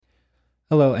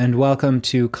Hello and welcome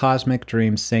to Cosmic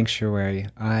Dreams Sanctuary.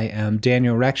 I am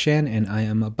Daniel Rekshan and I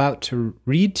am about to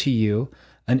read to you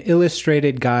an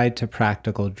illustrated guide to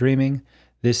practical dreaming.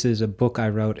 This is a book I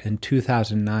wrote in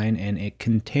 2009 and it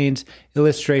contains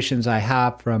illustrations I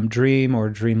have from dream or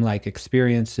dreamlike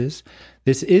experiences.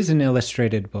 This is an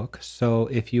illustrated book, so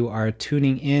if you are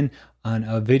tuning in on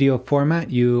a video format,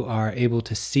 you are able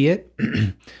to see it.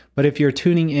 But if you're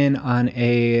tuning in on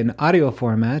an audio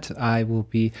format, I will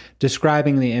be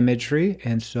describing the imagery,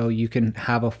 and so you can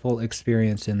have a full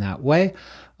experience in that way.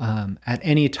 At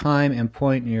any time and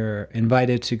point, you're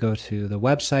invited to go to the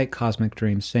website,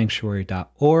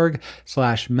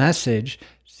 cosmicdreamsanctuary.org/message,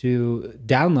 to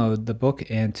download the book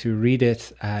and to read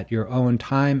it at your own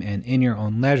time and in your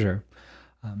own leisure.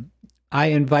 I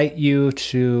invite you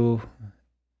to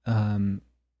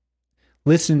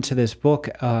listen to this book,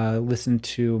 listen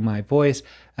to my voice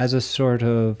as a sort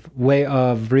of way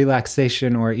of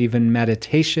relaxation or even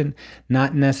meditation,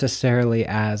 not necessarily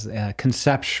as a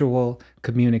conceptual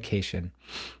communication.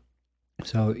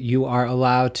 So you are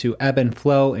allowed to ebb and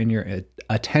flow in your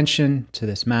attention to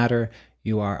this matter.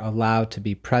 You are allowed to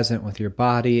be present with your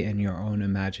body and your own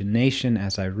imagination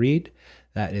as I read.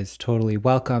 That is totally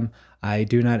welcome. I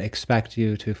do not expect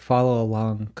you to follow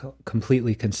along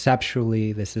completely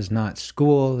conceptually. This is not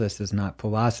school. This is not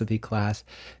philosophy class.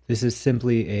 This is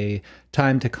simply a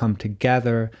time to come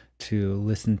together to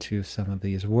listen to some of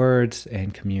these words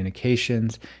and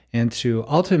communications and to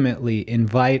ultimately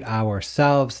invite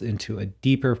ourselves into a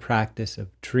deeper practice of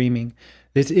dreaming.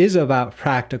 This is about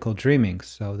practical dreaming,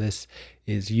 so this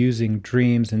is using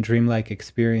dreams and dreamlike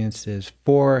experiences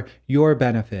for your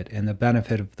benefit and the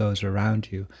benefit of those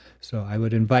around you. So I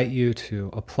would invite you to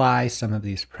apply some of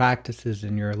these practices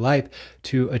in your life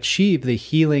to achieve the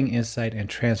healing, insight, and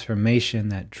transformation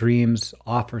that dreams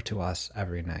offer to us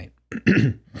every night.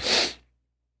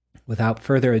 Without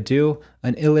further ado,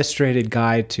 an illustrated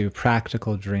guide to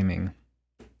practical dreaming.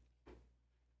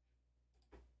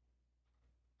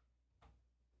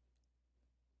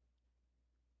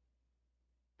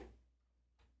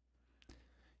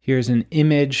 Here's an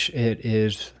image. It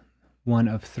is one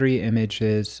of 3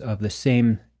 images of the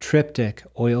same triptych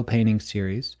oil painting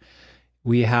series.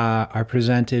 We are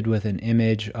presented with an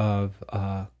image of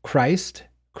Christ,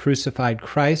 crucified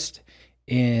Christ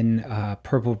in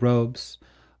purple robes.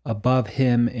 Above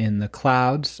him in the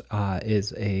clouds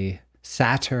is a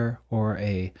satyr or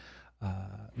a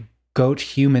goat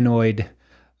humanoid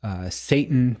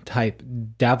Satan-type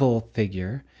devil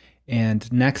figure.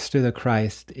 And next to the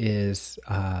Christ is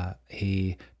a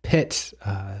pit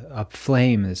of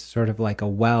flame, is sort of like a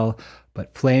well,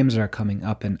 but flames are coming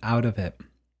up and out of it.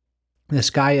 The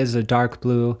sky is a dark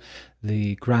blue,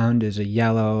 the ground is a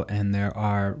yellow, and there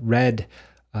are red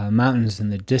mountains in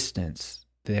the distance.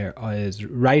 There is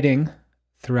writing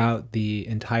throughout the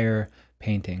entire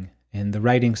painting, and the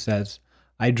writing says,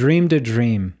 "I dreamed a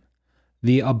dream.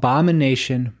 The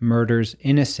abomination murders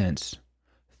innocence,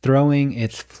 throwing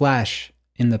its flesh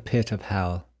in the pit of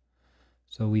hell."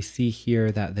 So we see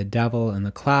here that the devil in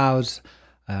the clouds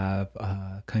have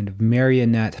kind of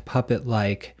marionette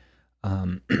puppet-like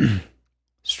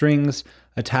strings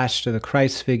attached to the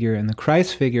Christ figure, and the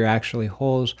Christ figure actually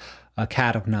holds a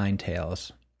cat of 9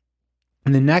 tails.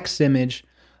 In the next image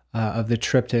of the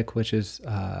triptych, which is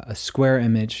a square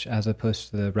image as opposed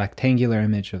to the rectangular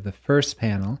image of the first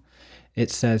panel,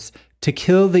 it says, "To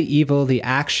kill the evil, the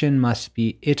action must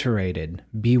be iterated.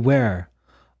 Beware.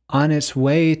 On its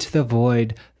way to the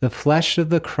void, the flesh of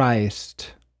the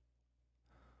Christ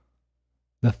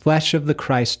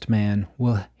man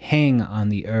will hang on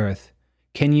the earth.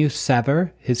 Can you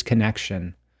sever his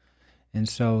connection?" And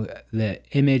so the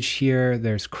image here,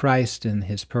 there's Christ in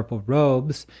his purple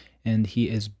robes, and he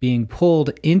is being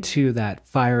pulled into that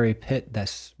fiery pit,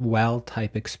 this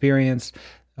well-type experience,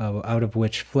 out of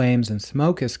which flames and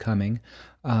smoke is coming,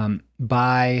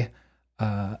 by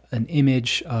an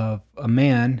image of a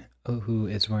man who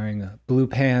is wearing blue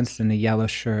pants and a yellow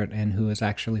shirt and who is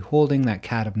actually holding that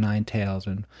cat of 9 tails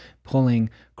and pulling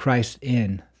Christ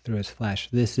in through his flesh.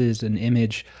 This is an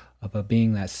image of a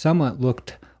being that somewhat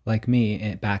looked like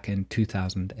me back in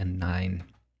 2009.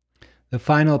 The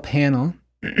final panel,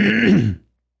 it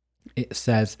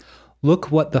says,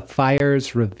 "Look what the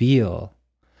fires reveal.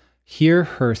 Hear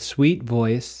her sweet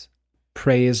voice,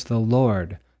 praise the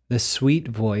Lord, the sweet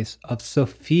voice of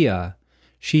Sophia.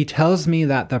 She tells me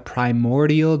that the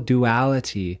primordial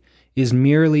duality is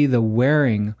merely the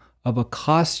wearing of a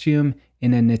costume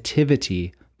in a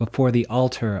nativity before the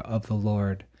altar of the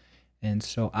Lord." And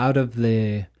so out of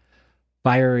the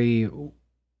fiery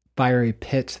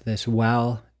pit, this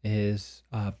well, is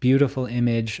a beautiful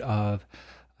image of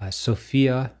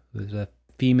Sophia, who's a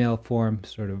female form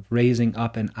sort of raising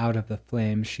up and out of the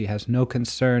flame. She has no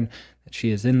concern that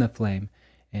she is in the flame.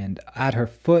 And at her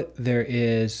foot, there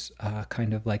is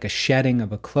kind of like a shedding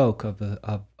of a cloak of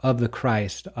the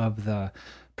Christ, of the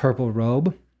purple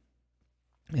robe.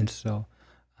 And so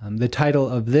the title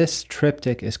of this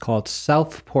triptych is called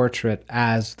Self-Portrait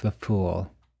as the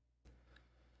Fool.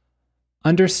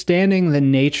 Understanding the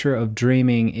nature of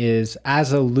dreaming is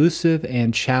as elusive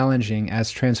and challenging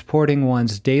as transporting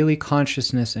one's daily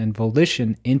consciousness and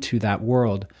volition into that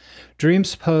world.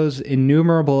 Dreams pose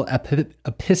innumerable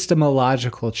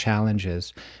epistemological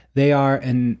challenges. They are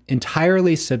an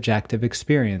entirely subjective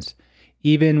experience.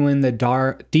 Even when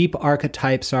the deep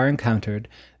archetypes are encountered,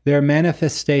 their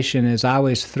manifestation is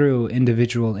always through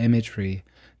individual imagery.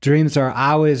 Dreams are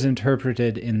always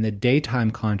interpreted in the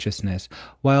daytime consciousness,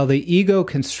 while the ego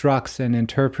constructs and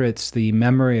interprets the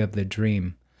memory of the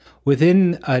dream.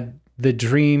 Within the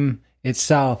dream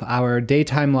itself, our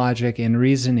daytime logic and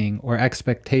reasoning or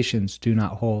expectations do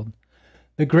not hold.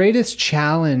 The greatest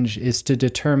challenge is to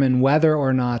determine whether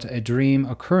or not a dream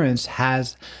occurrence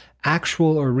has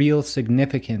actual or real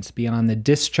significance beyond the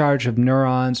discharge of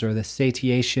neurons or the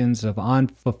satiations of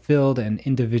unfulfilled and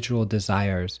individual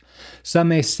desires. Some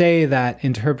may say that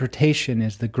interpretation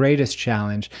is the greatest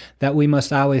challenge, that we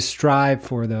must always strive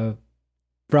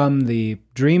from the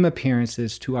dream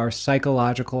appearances to our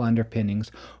psychological underpinnings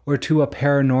or to a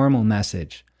paranormal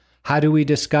message. How do we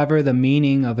discover the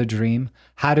meaning of a dream?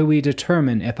 How do we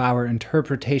determine if our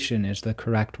interpretation is the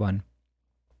correct one?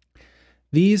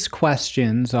 These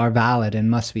questions are valid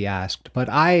and must be asked, but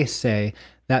I say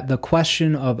that the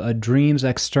question of a dream's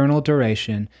external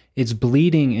duration, its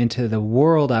bleeding into the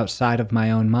world outside of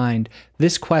my own mind,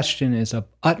 this question is of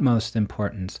utmost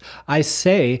importance. I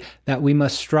say that we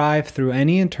must strive through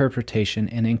any interpretation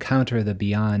and encounter the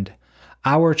beyond.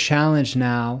 Our challenge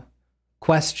now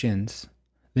questions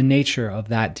the nature of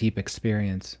that deep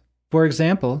experience. For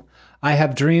example, I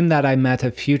have dreamed that I met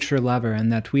a future lover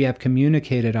and that we have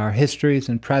communicated our histories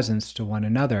and presents to one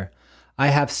another. I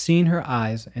have seen her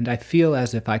eyes and I feel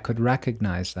as if I could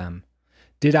recognize them.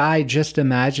 Did I just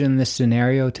imagine this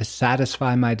scenario to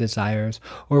satisfy my desires,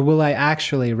 or will I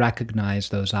actually recognize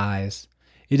those eyes?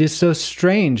 It is so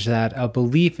strange that a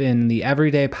belief in the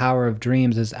everyday power of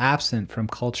dreams is absent from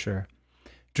culture.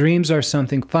 Dreams are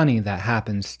something funny that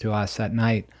happens to us at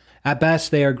night. At best,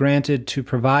 they are granted to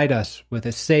provide us with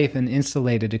a safe and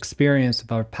insulated experience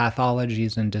of our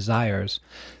pathologies and desires.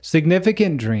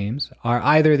 Significant dreams are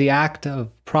either the act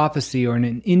of prophecy or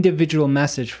an individual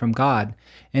message from God,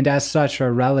 and as such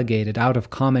are relegated out of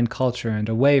common culture and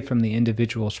away from the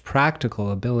individual's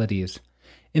practical abilities.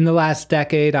 In the last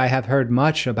decade, I have heard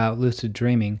much about lucid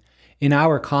dreaming. In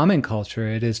our common culture,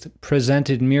 it is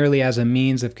presented merely as a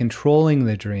means of controlling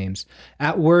the dreams,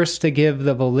 at worst to give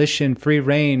the volition free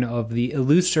rein of the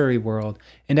illusory world,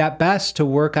 and at best to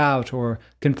work out or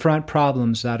confront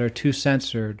problems that are too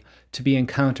censored to be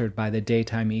encountered by the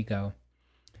daytime ego.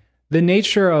 The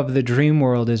nature of the dream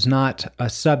world is not a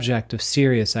subject of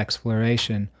serious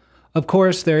exploration. Of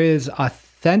course, there is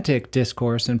authentic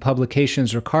discourse and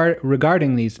publications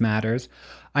regarding these matters.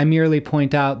 I merely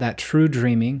point out that true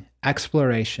dreaming,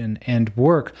 exploration, and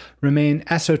work remain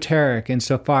esoteric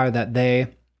insofar that they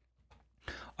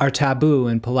are taboo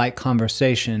in polite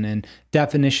conversation, and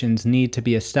definitions need to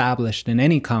be established in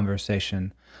any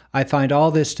conversation. I find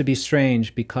all this to be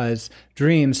strange because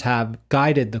dreams have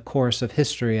guided the course of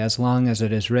history as long as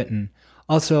it is written.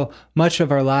 Also, much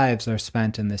of our lives are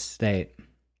spent in this state.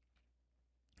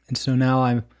 And so now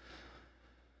I'm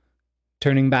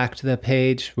turning back to the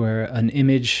page where an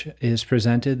image is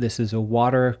presented. This is a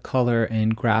watercolor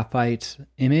and graphite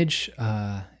image.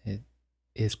 It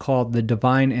is called The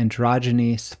Divine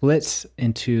Androgyny Splits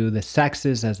into the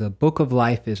Sexes as the Book of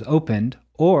Life is Opened,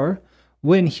 or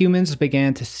When Humans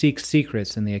Began to Seek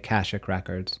Secrets in the Akashic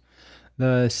Records.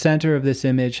 The center of this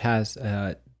image has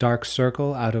a dark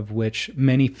circle out of which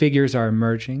many figures are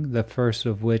emerging, the first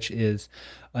of which is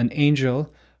an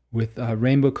angel with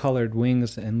rainbow-colored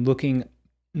wings and looking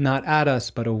not at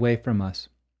us but away from us.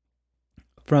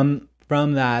 From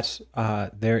that,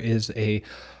 there is a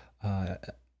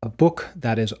book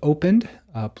that is opened,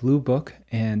 a blue book,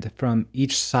 and from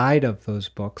each side of those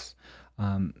books,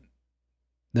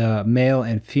 the male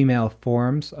and female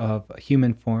forms of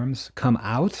human forms come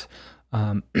out.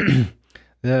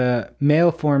 The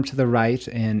male form to the right,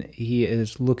 and he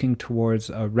is looking towards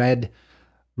a red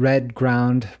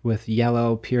ground with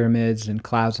yellow pyramids and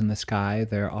clouds in the sky.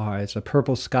 It's a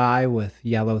purple sky with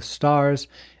yellow stars.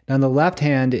 And on the left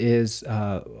hand is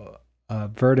a a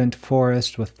verdant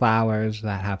forest with flowers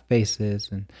that have faces,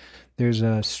 and there's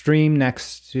a stream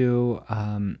next to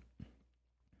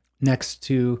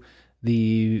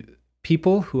the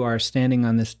people who are standing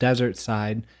on this desert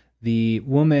side. The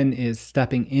woman is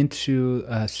stepping into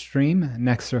a stream.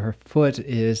 Next to her foot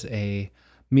is a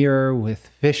mirror with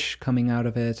fish coming out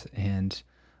of it, and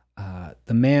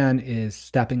the man is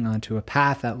stepping onto a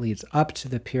path that leads up to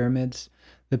the pyramids.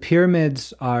 The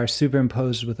pyramids are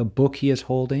superimposed with a book he is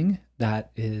holding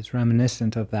that is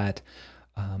reminiscent of that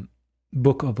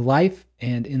book of life.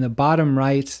 And in the bottom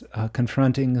right,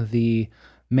 confronting the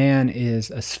man,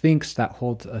 is a sphinx that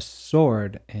holds a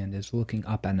sword and is looking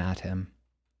up and at him.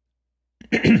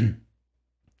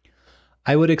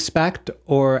 I would expect,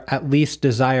 or at least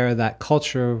desire, that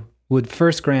culture would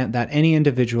first grant that any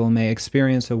individual may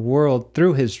experience a world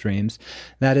through his dreams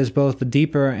that is both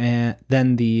deeper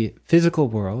than the physical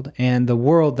world, and the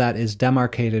world that is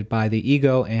demarcated by the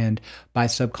ego and by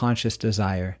subconscious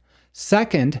desire.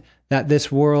 Second, that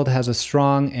this world has a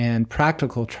strong and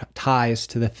practical ties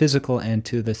to the physical and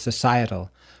to the societal.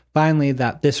 Finally,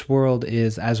 that this world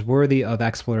is as worthy of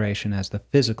exploration as the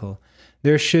physical.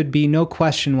 There should be no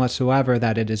question whatsoever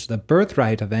that it is the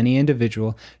birthright of any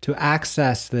individual to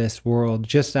access this world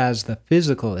just as the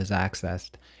physical is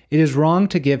accessed. It is wrong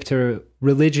to give to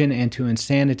religion and to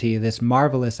insanity this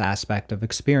marvelous aspect of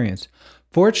experience.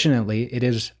 Fortunately, it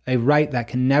is a right that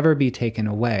can never be taken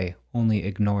away, only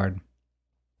ignored.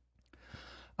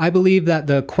 I believe that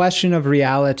the question of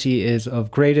reality is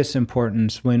of greatest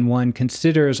importance when one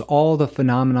considers all the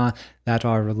phenomena that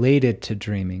are related to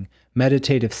dreaming.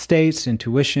 Meditative states,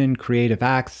 intuition, creative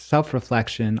acts,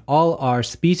 self-reflection, all are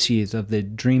species of the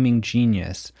dreaming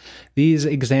genius. These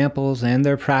examples and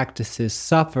their practices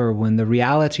suffer when the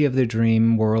reality of the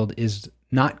dream world is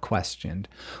not questioned.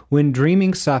 When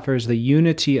dreaming suffers, the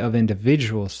unity of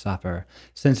individuals suffer.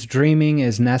 Since dreaming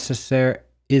is necessarily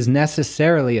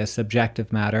a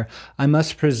subjective matter, I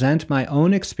must present my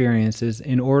own experiences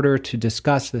in order to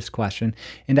discuss this question,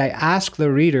 and I ask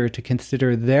the reader to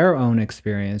consider their own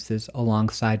experiences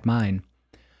alongside mine.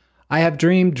 I have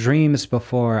dreamed dreams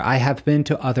before. I have been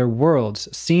to other worlds,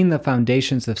 seen the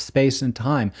foundations of space and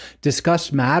time,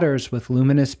 discussed matters with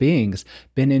luminous beings,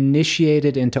 been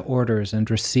initiated into orders,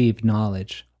 and received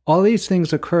knowledge. All these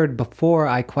things occurred before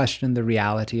I questioned the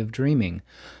reality of dreaming.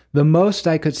 The most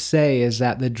I could say is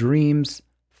that the dreams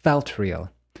felt real.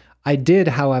 I did,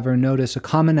 however, notice a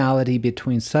commonality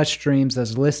between such dreams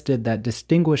as listed that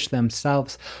distinguish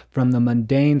themselves from the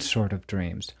mundane sort of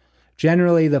dreams.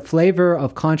 Generally, the flavor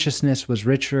of consciousness was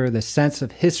richer, the sense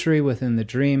of history within the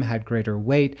dream had greater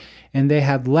weight, and they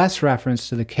had less reference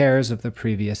to the cares of the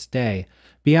previous day.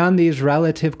 Beyond these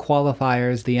relative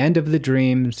qualifiers, the end of the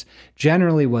dreams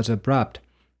generally was abrupt.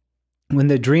 When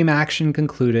the dream action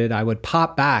concluded, I would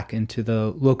pop back into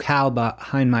the locale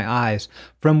behind my eyes,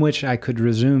 from which I could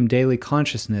resume daily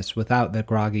consciousness without the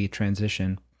groggy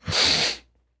transition.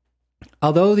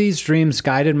 Although these dreams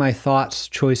guided my thoughts,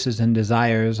 choices, and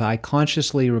desires, I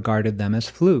consciously regarded them as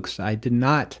flukes. I did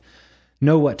not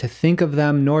know what to think of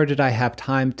them, nor did I have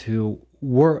time to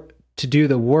do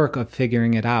the work of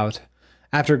figuring it out.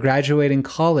 After graduating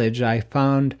college, I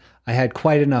found I had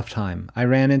quite enough time. I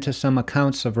ran into some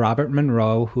accounts of Robert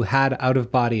Monroe, who had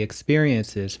out-of-body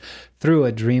experiences through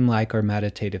a dreamlike or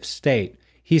meditative state.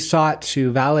 He sought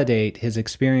to validate his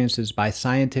experiences by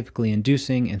scientifically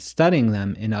inducing and studying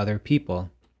them in other people.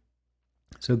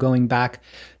 So going back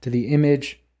to the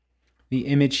image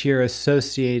here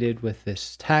associated with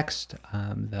this text,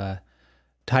 the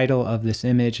title of this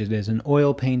image, it is an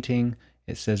oil painting.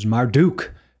 It says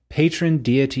Marduk, patron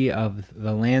deity of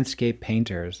the landscape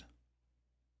painters.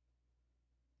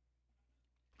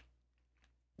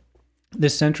 The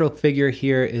central figure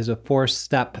here is a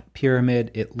 4-step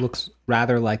pyramid. It looks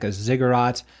rather like a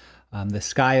ziggurat. The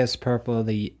sky is purple,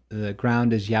 the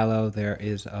ground is yellow. There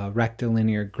is a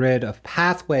rectilinear grid of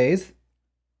pathways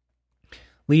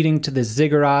leading to the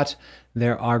ziggurat.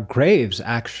 There are graves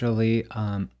actually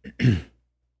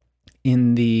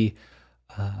in the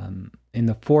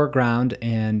foreground,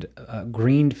 and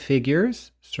green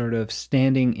figures sort of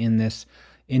standing in this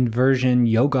inversion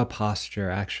yoga posture,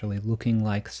 actually looking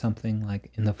like something like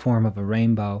in the form of a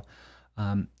rainbow.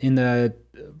 In the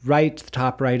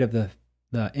top right of the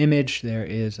image, there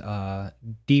is a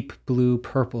deep blue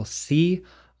purple sea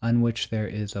on which there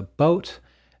is a boat,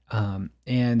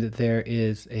 and there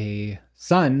is a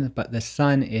sun, but the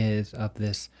sun is of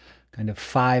this kind of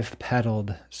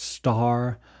 5-petaled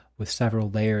star with several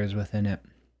layers within it.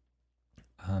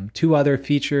 Two other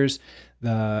features.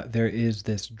 There is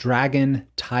this dragon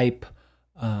type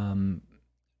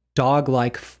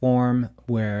dog-like form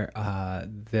where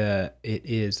it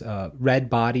is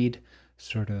red-bodied,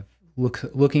 sort of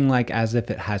looking like as if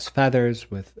it has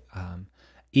feathers with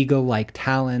eagle-like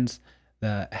talons.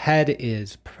 The head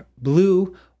is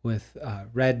blue with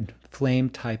red flame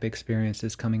type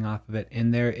experiences coming off of it,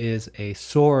 and there is a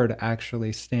sword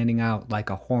actually standing out like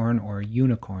a horn or a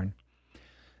unicorn.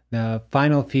 The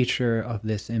final feature of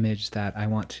this image that I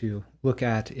want to look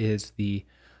at is the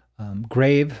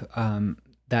grave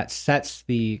that sets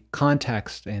the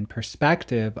context and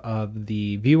perspective of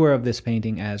the viewer of this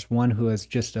painting as one who has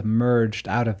just emerged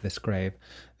out of this grave.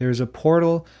 There's a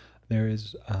portal, it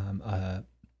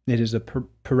is a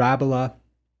parabola.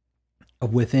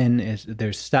 Within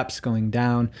there's steps going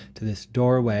down to this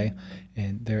doorway,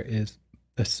 and there is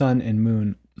the sun and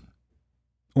moon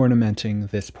ornamenting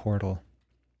this portal.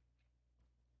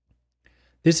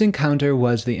 This encounter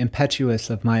was the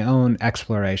impetus of my own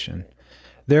exploration.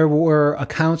 There were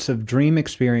accounts of dream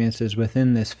experiences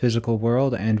within this physical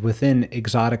world and within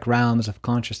exotic realms of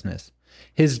consciousness.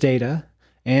 His data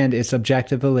and its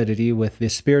objective validity with the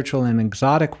spiritual and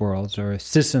exotic worlds, or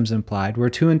systems implied, were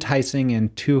too enticing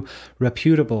and too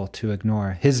reputable to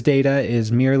ignore. His data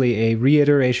is merely a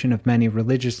reiteration of many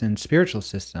religious and spiritual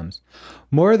systems.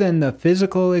 More than the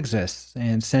physical exists,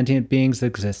 and sentient beings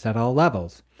exist at all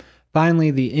levels.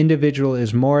 Finally, the individual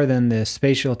is more than the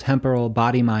spatial-temporal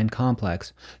body-mind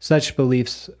complex. Such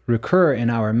beliefs recur in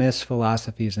our myths,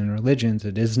 philosophies, and religions.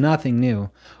 It is nothing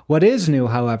new. What is new,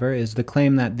 however, is the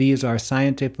claim that these are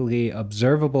scientifically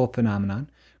observable phenomena,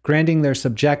 granting their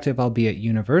subjective, albeit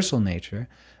universal nature,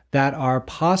 that are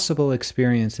possible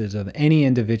experiences of any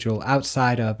individual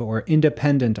outside of or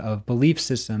independent of belief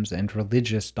systems and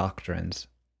religious doctrines.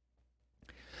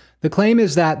 The claim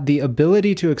is that the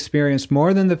ability to experience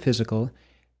more than the physical,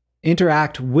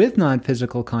 interact with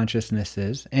non-physical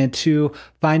consciousnesses, and to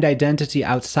find identity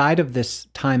outside of this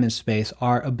time and space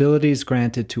are abilities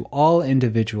granted to all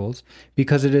individuals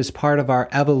because it is part of our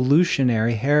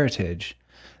evolutionary heritage.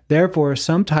 Therefore,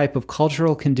 some type of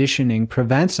cultural conditioning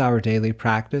prevents our daily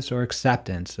practice or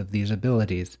acceptance of these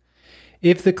abilities.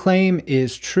 If the claim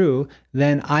is true,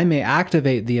 then I may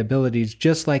activate the abilities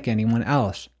just like anyone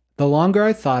else. The longer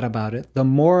I thought about it, the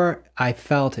more I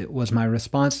felt it was my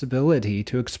responsibility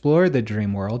to explore the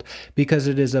dream world because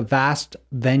it is a vast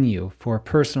venue for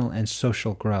personal and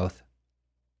social growth.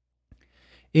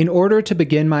 In order to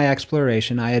begin my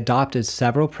exploration, I adopted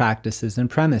several practices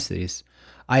and premises.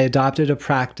 I adopted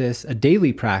a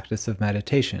daily practice of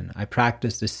meditation. I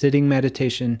practiced a sitting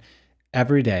meditation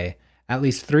every day. At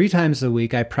least 3 times a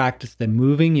week, I practiced a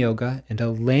moving yoga and a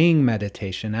laying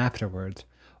meditation afterwards.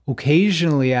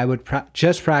 Occasionally, I would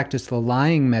just practice the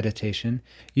lying meditation,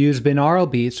 use binaural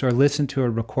beats, or listen to a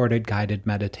recorded guided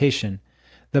meditation.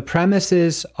 The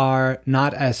premises are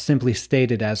not as simply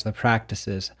stated as the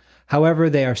practices. However,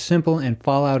 they are simple and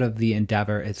fall out of the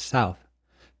endeavor itself.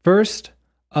 First,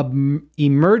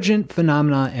 emergent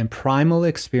phenomena and primal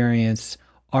experience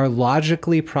are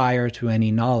logically prior to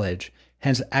any knowledge,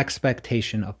 hence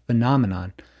expectation of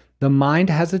phenomenon. The mind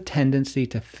has a tendency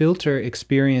to filter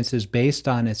experiences based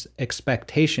on its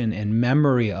expectation and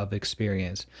memory of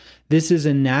experience. This is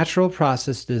a natural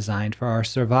process designed for our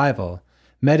survival.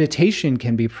 Meditation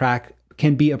can be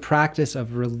a practice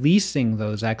of releasing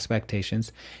those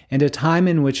expectations and a time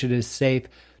in which it is safe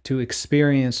to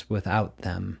experience without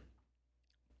them.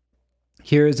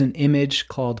 Here is an image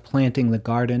called Planting the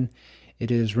Garden. It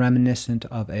is reminiscent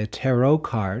of a tarot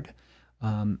card.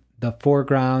 The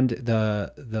foreground,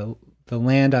 the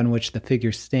land on which the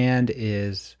figures stand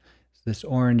is this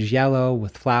orange-yellow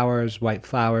with flowers, white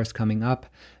flowers coming up.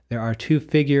 There are 2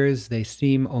 figures. They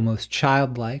seem almost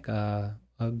childlike. A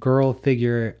girl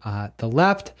figure at the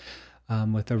left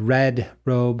with a red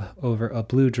robe over a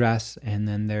blue dress, and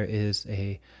then there is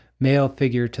a male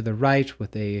figure to the right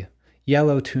with a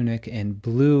yellow tunic and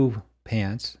blue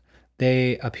pants.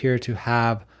 They appear to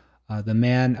have, the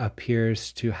man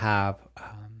appears to have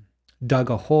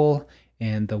dug a hole,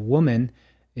 and the woman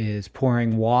is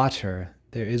pouring water.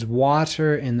 There is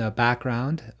water in the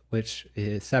background, which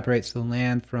separates the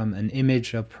land from an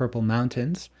image of purple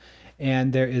mountains.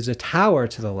 And there is a tower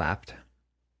to the left.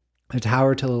 The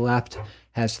tower to the left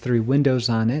has 3 windows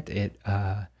on it.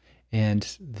 There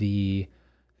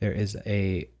is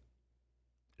a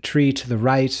tree to the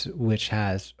right, which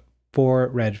has 4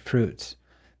 red fruits.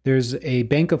 There's a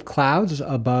bank of clouds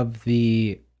above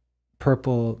the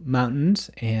purple mountains,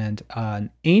 and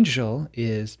an angel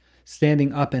is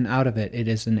standing up and out of it. It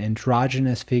is an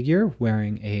androgynous figure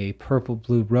wearing a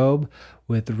purple-blue robe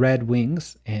with red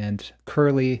wings and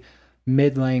curly,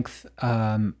 mid-length,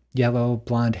 yellow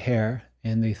blonde hair,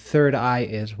 and the third eye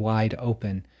is wide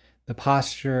open. The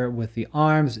posture with the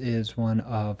arms is one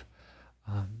of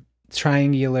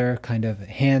triangular, kind of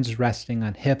hands resting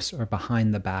on hips or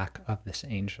behind the back of this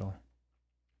angel.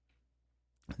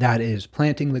 That is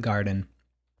planting the garden.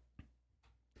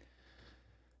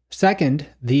 Second,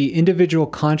 the individual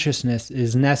consciousness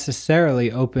is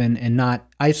necessarily open and not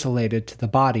isolated to the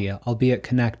body, albeit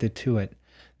connected to it.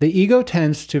 The ego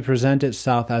tends to present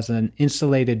itself as an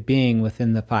insulated being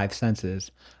within the five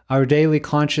senses. Our daily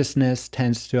consciousness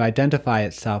tends to identify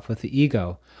itself with the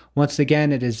ego. Once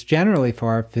again, it is generally for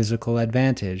our physical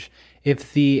advantage.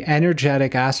 If the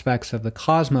energetic aspects of the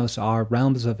cosmos are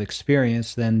realms of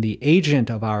experience, then the agent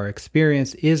of our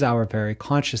experience is our very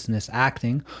consciousness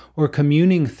acting or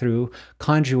communing through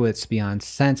conduits beyond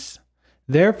sense.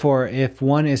 Therefore, if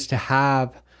one is to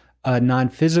have a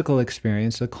non-physical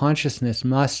experience, the consciousness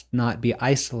must not be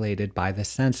isolated by the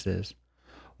senses.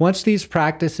 Once these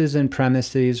practices and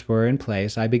premises were in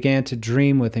place, I began to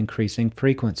dream with increasing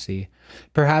frequency.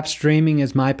 Perhaps dreaming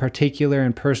is my particular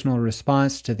and personal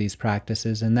response to these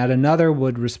practices, and that another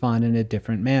would respond in a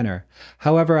different manner.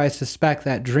 However, I suspect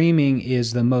that dreaming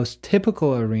is the most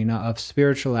typical arena of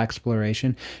spiritual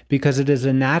exploration because it is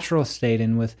a natural state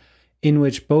in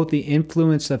which both the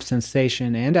influence of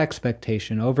sensation and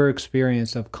expectation over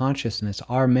experience of consciousness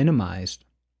are minimized.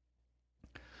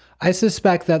 I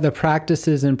suspect that the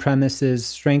practices and premises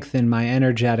strengthened my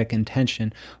energetic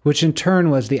intention, which in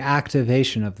turn was the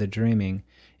activation of the dreaming.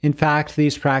 In fact,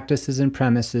 these practices and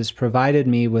premises provided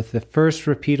me with the first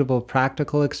repeatable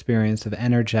practical experience of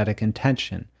energetic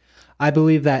intention. I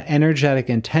believe that energetic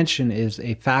intention is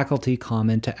a faculty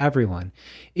common to everyone.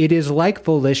 It is like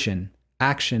volition,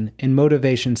 action, and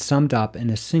motivation summed up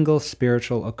in a single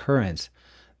spiritual occurrence.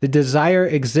 The desire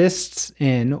exists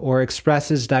in or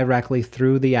expresses directly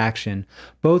through the action.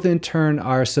 Both in turn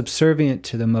are subservient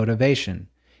to the motivation.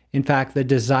 In fact, the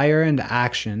desire and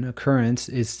action occurrence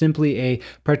is simply a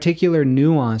particular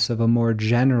nuance of a more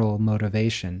general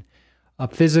motivation. A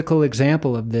physical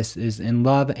example of this is in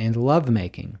love and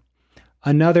lovemaking.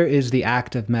 Another is the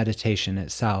act of meditation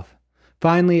itself.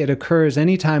 Finally, it occurs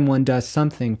anytime one does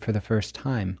something for the first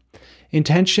time.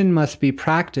 Intention must be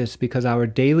practiced because our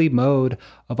daily mode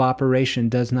of operation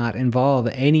does not involve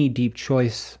any deep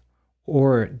choice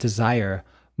or desire.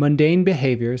 Mundane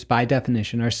behaviors, by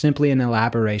definition, are simply an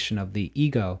elaboration of the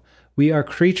ego. We are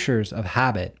creatures of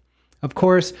habit. Of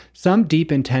course, some deep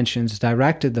intentions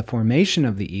directed the formation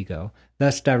of the ego,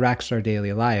 thus directs our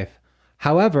daily life.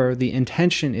 However, the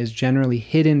intention is generally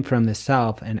hidden from the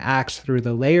self and acts through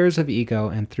the layers of ego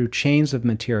and through chains of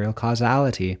material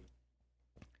causality.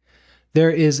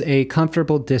 There is a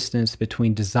comfortable distance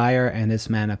between desire and its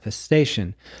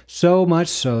manifestation, so much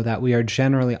so that we are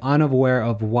generally unaware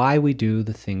of why we do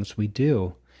the things we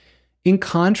do. In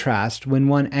contrast, when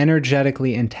one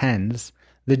energetically intends,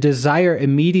 the desire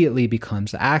immediately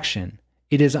becomes action.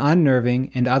 It is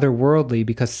unnerving and otherworldly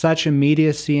because such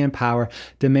immediacy and power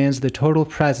demands the total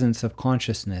presence of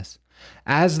consciousness.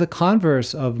 As the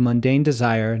converse of mundane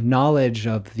desire, knowledge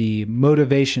of the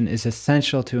motivation is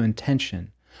essential to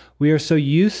intention. We are so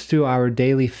used to our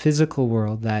daily physical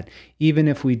world that even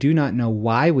if we do not know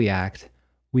why we act,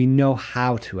 we know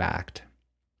how to act.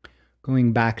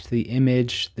 Going an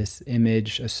image, this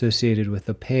image associated with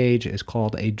the page is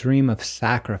called A Dream of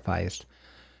Sacrifice.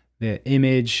 The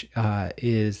image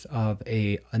is of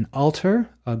an altar,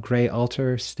 a gray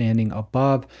altar standing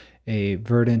above a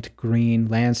verdant green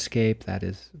landscape that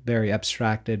is very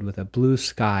abstracted with a blue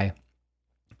sky.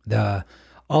 The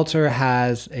altar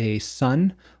has a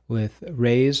sun with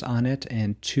rays on it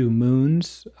and two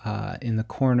moons in the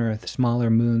corner, the smaller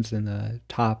moons in the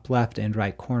top left and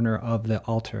right corner of the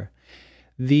altar.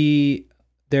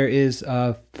 There is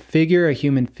a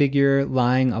human figure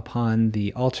lying upon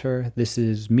the altar. This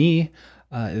is me.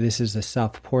 This is a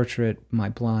self-portrait, my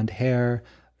blonde hair,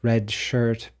 red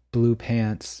shirt, blue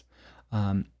pants.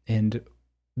 And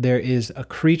there is a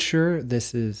creature.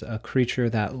 This is a creature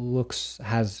that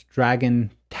has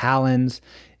dragon talons,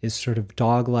 is sort of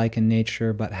dog-like in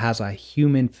nature, but has a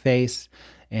human face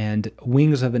and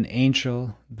wings of an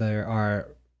angel. There are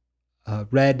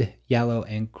red, yellow,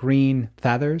 and green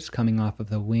feathers coming off of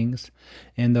the wings.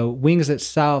 And the wings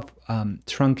itself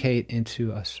truncate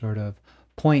into a sort of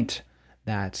point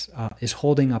that is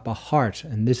holding up a heart.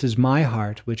 And this is my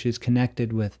heart, which is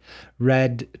connected with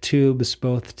red tubes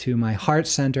both to my heart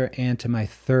center and to my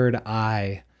third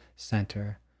eye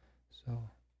center. So,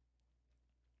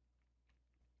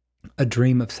 a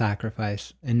dream of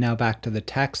sacrifice. And now back to the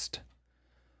text.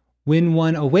 When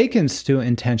one awakens to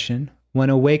intention, one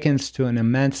awakens to an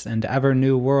immense and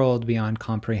ever-new world beyond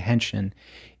comprehension.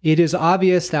 It is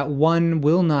obvious that one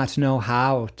will not know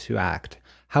how to act.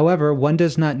 However, one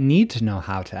does not need to know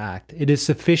how to act. It is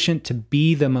sufficient to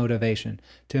be the motivation,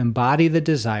 to embody the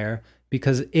desire,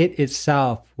 because it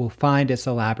itself will find its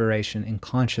elaboration in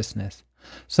consciousness.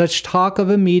 Such talk of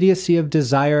immediacy of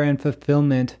desire and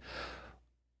fulfillment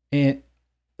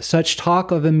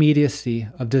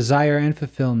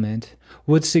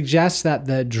would suggest that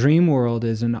the dream world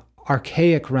is an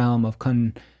archaic realm of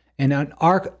an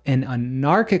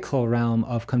anarchical realm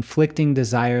of conflicting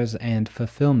desires and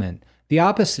fulfillment. The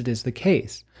opposite is the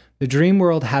case. The dream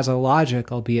world has a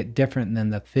logic, albeit different than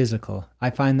the physical. I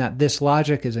find that this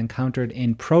logic is encountered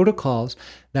in protocols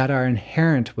that are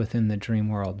inherent within the dream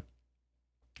world.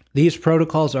 These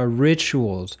protocols are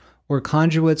rituals or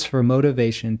conduits for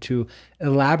motivation to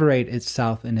elaborate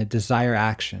itself in a desire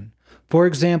action. For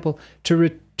example, to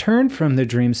return from the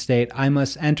dream state, I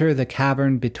must enter the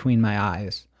cavern between my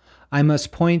eyes. I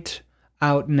must point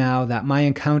out now that my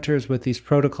encounters with these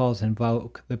protocols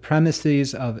invoke the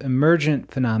premises of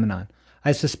emergent phenomenon.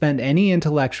 I suspend any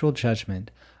intellectual judgment.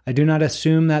 I do not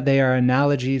assume that they are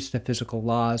analogies to physical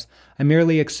laws. I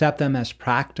merely accept them as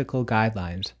practical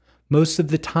guidelines. Most of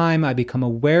the time, I become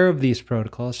aware of these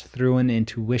protocols through an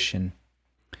intuition.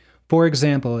 For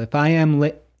example, if I am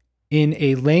in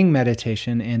a laying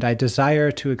meditation and I desire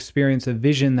to experience a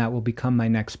vision that will become my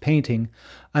next painting,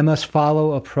 I must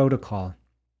follow a protocol.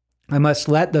 I must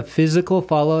let the physical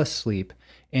fall asleep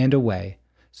and away,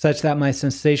 such that my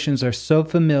sensations are so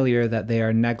familiar that they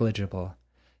are negligible.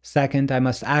 Second, I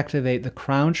must activate the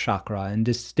crown chakra and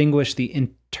distinguish the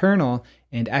internal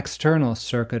and external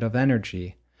circuit of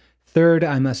energy. Third,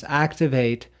 I must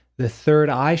activate the third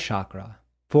eye chakra.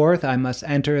 Fourth, I must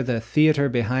enter the theater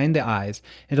behind the eyes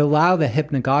and allow the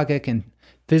hypnagogic and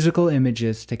physical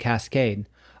images to cascade.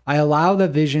 I allow the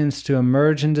visions to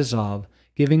emerge and dissolve,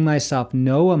 giving myself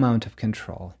no amount of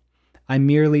control. I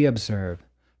merely observe.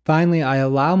 Finally, I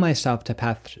allow myself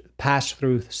to pass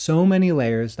through so many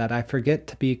layers that I forget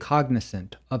to be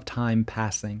cognizant of time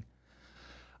passing.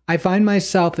 I find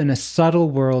myself in a subtle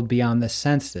world beyond the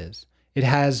senses. It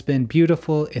has been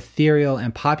beautiful, ethereal,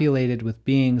 and populated with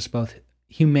beings both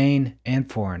humane and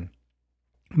foreign.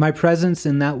 My presence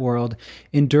in that world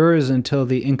endures until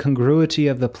the incongruity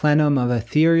of the plenum of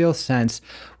ethereal sense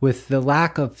with the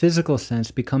lack of physical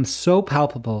sense becomes so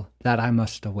palpable that I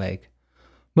must awake.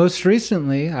 Most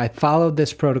recently, I followed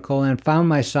this protocol and found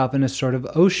myself in a sort of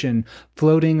ocean,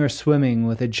 floating or swimming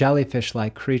with a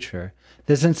jellyfish-like creature.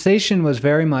 The sensation was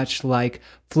very much like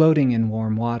floating in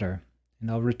warm water.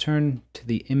 And I'll return to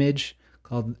the image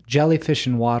called Jellyfish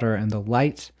in Water and the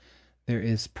Light. There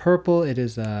is purple. It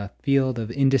is a field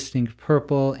of indistinct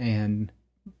purple and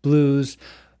blues.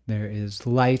 There is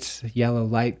light, yellow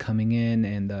light coming in,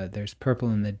 and there's purple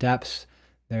in the depths.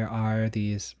 There are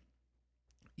these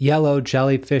yellow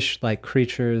jellyfish-like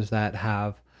creatures that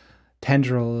have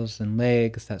tendrils and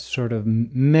legs that sort of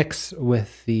mix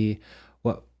with the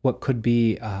what could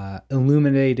be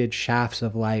illuminated shafts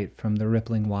of light from the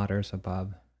rippling waters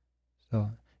above.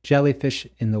 So, jellyfish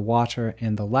in the water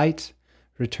and the light,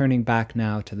 returning back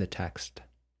now to the text.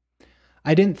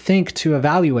 I didn't think to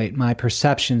evaluate my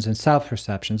perceptions and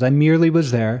self-perceptions. I merely was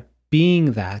there,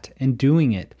 being that, and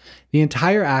doing it. The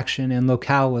entire action and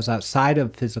locale was outside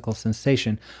of physical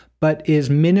sensation, but is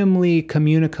minimally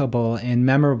communicable and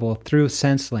memorable through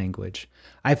sense language.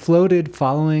 I floated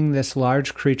following this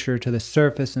large creature to the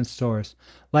surface and source.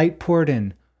 Light poured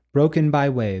in, broken by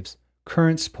waves,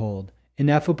 currents pulled,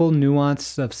 ineffable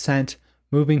nuance of scent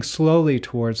moving slowly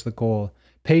towards the goal,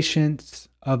 patience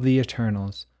of the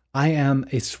eternals. I am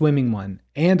a swimming one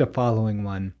and a following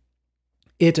one.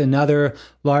 It another,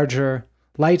 larger,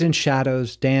 light and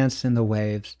shadows dance in the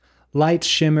waves. Light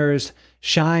shimmers,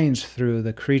 shines through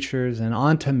the creatures and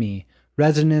onto me.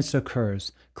 Resonance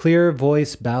occurs, clear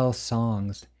voice bell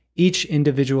songs, each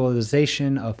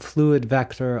individualization of fluid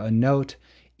vector a note,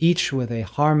 each with a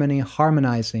harmony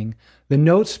harmonizing. The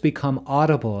notes become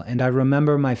audible, and I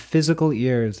remember my physical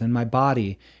ears and my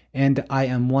body, and I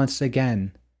am once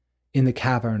again in the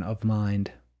cavern of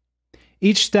mind.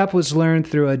 Each step was learned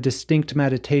through a distinct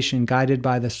meditation guided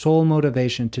by the sole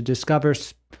motivation to discover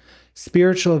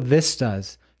spiritual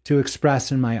vistas to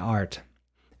express in my art.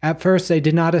 At first, I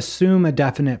did not assume a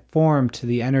definite form to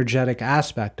the energetic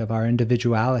aspect of our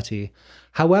individuality.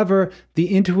 However,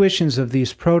 the intuitions of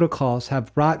these protocols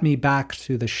have brought me back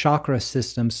to the chakra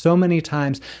system so many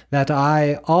times that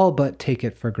I all but take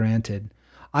it for granted.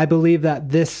 I believe that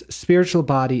this spiritual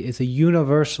body is a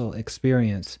universal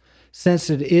experience. Since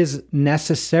it is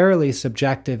necessarily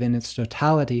subjective in its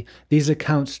totality, these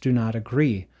accounts do not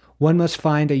agree. One must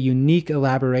find a unique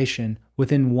elaboration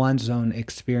within one's own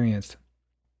experience.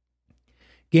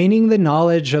 Gaining the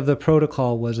knowledge of the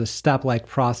protocol was a step-like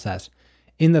process.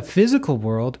 In the physical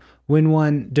world, when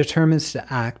one determines to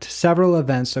act, several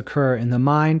events occur in the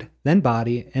mind, then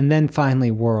body, and then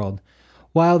finally world.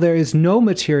 While there is no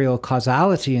material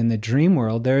causality in the dream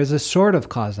world, there is a sort of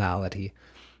causality.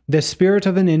 The spirit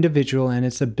of an individual and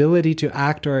its ability to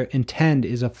act or intend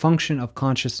is a function of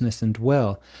consciousness and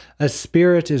will. A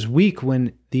spirit is weak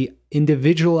when the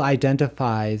individual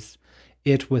identifies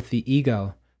it with the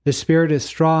ego. The spirit is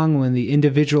strong when the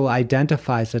individual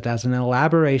identifies it as an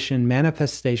elaboration,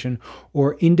 manifestation,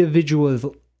 or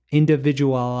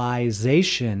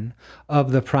individualization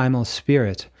of the primal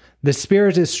spirit. The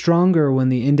spirit is stronger when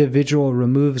the individual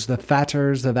removes the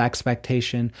fetters of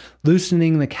expectation,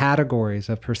 loosening the categories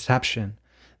of perception.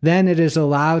 Then it is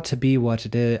allowed to be what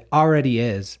it already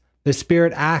is. The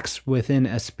spirit acts within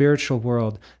a spiritual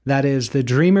world. That is, the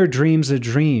dreamer dreams a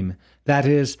dream. That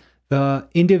is, the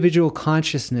individual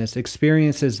consciousness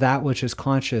experiences that which is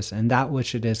conscious and that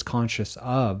which it is conscious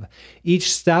of.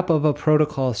 Each step of a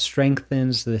protocol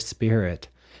strengthens the spirit.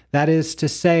 That is to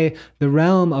say, the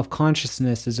realm of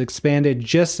consciousness is expanded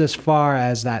just as far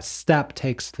as that step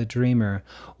takes the dreamer.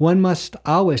 One must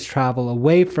always travel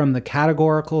away from the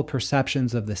categorical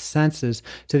perceptions of the senses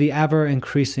to the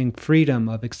ever-increasing freedom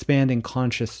of expanding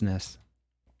consciousness.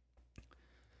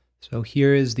 So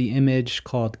here is the image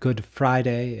called Good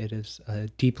Friday. It is a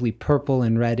deeply purple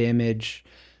and red image.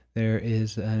 There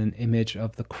is an image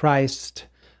of the Christ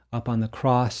up on the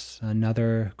cross,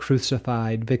 another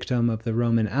crucified victim of the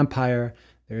Roman Empire.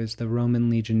 There is the Roman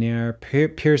legionnaire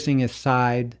piercing his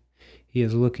side. He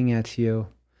is looking at you.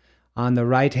 On the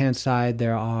right-hand side,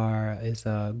 there is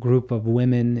a group of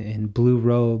women in blue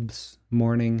robes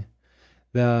mourning.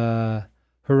 The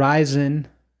horizon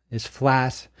is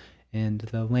flat, and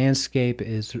the landscape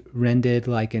is rendered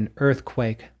like an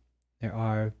earthquake. There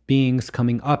are beings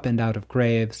coming up and out of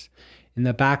graves. In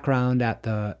the background, at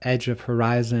the edge of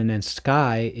horizon and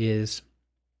sky, is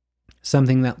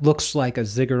something that looks like a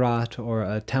ziggurat or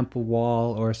a temple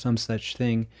wall or some such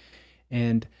thing.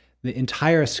 And the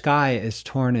entire sky is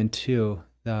torn in two.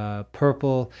 The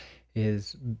purple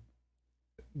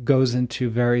goes into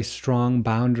very strong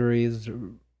boundaries,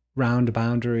 round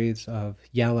boundaries of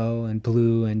yellow and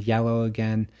blue and yellow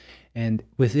again. And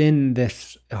within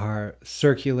this are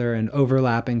circular and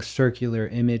overlapping circular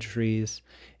imageries,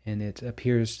 and it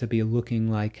appears to be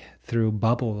looking like through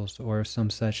bubbles or some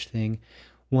such thing.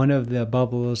 One of the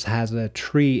bubbles has a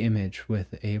tree image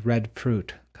with a red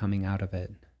fruit coming out of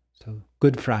it. So,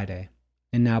 Good Friday.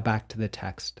 And now back to the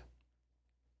text.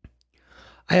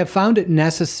 I have found it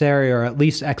necessary, or at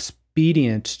least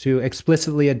expedient, to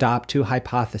explicitly adopt two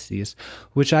hypotheses,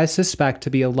 which I suspect to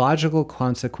be a logical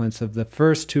consequence of the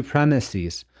first two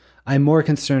premises. I am more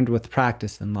concerned with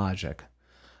practice than logic.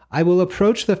 I will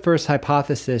approach the first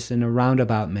hypothesis in a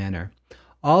roundabout manner.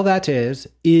 All that is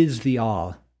the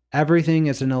all. Everything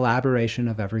is an elaboration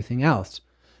of everything else.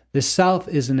 The self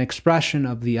is an expression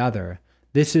of the other.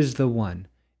 This is the one.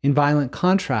 In violent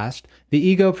contrast, the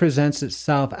ego presents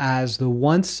itself as the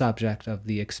one subject of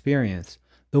the experience.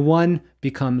 The one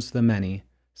becomes the many.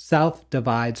 Self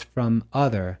divides from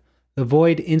other. The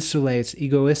void insulates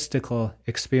egoistical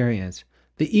experience.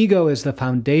 The ego is the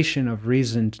foundation of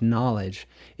reasoned knowledge.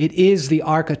 It is the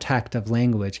architect of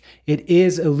language. It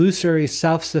is illusory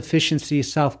self-sufficiency,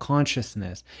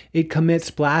 self-consciousness. It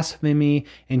commits blasphemy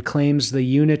and claims the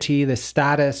unity, the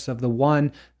status of the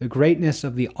one, the greatness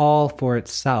of the all for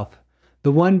itself.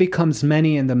 The one becomes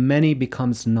many and the many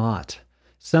becomes naught.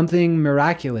 Something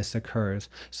miraculous occurs.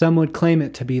 Some would claim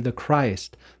it to be the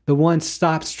Christ. The one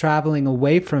stops traveling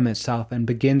away from itself and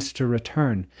begins to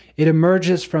return. It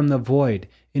emerges from the void.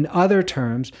 In other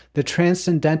terms, the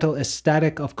transcendental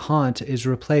aesthetic of Kant is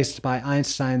replaced by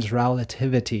Einstein's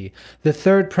relativity. The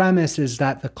third premise is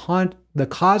that the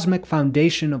cosmic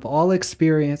foundation of all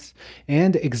experience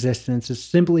and existence is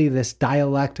simply this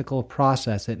dialectical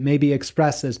process. It may be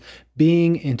expressed as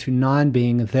being into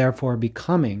non-being, therefore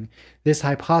becoming. This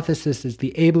hypothesis is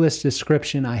the ablest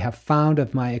description I have found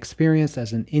of my experience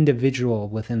as an individual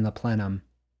within the plenum.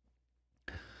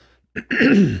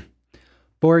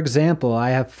 For example,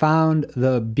 I have found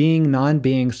the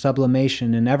being-non-being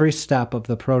sublimation in every step of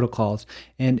the protocols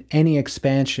and any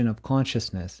expansion of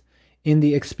consciousness. In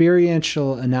the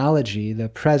experiential analogy, the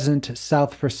present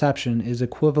self-perception is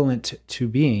equivalent to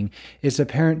being, its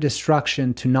apparent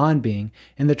destruction to non-being,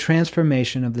 and the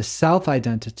transformation of the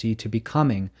self-identity to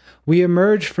becoming. We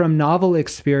emerge from novel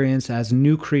experience as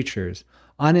new creatures,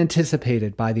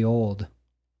 unanticipated by the old.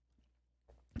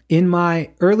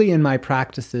 Early in my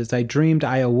practices, I dreamed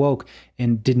I awoke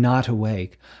and did not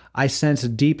awake. I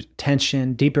sensed deep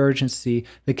tension, deep urgency,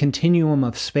 the continuum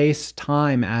of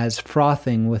space-time as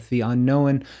frothing with the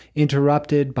unknown,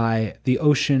 interrupted by the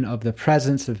ocean of the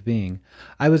presence of being.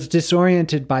 I was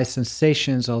disoriented by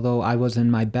sensations, although I was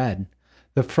in my bed.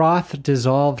 The froth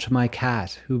dissolved my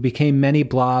cat, who became many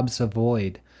blobs of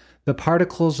void. The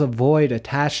particles of void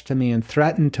attached to me and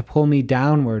threatened to pull me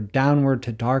downward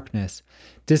to darkness.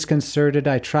 Disconcerted,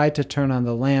 I tried to turn on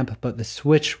the lamp, but the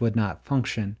switch would not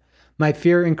function. My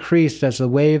fear increased as the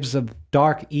waves of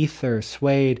dark ether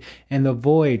swayed and the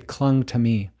void clung to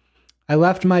me. I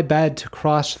left my bed to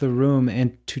cross the room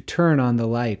and to turn on the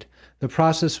light. The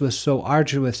process was so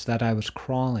arduous that I was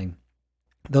crawling.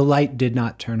 The light did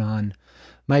not turn on.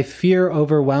 My fear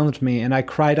overwhelmed me, and I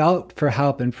cried out for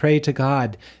help and prayed to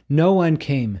God. No one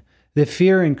came. The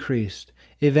fear increased.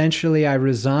 Eventually, I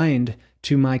resigned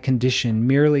to my condition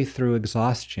merely through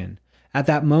exhaustion. At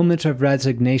that moment of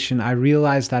resignation, I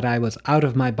realized that I was out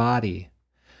of my body,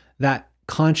 that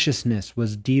consciousness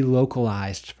was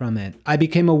delocalized from it. I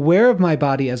became aware of my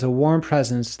body as a warm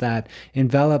presence that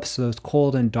envelops those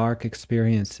cold and dark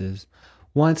experiences.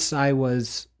 Once I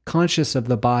was conscious of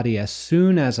the body, as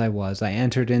soon as I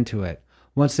entered into it.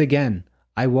 Once again,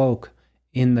 I woke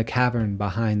in the cavern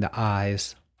behind the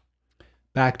eyes.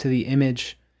 Back to the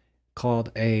image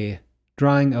called A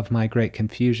Drawing of My Great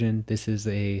Confusion. This is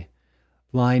a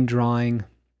line drawing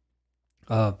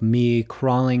of me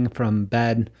crawling from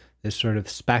bed, this sort of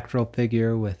spectral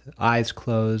figure with eyes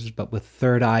closed, but with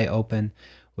third eye open,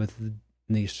 with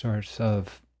these sorts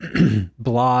of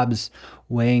blobs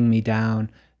weighing me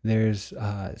down. There's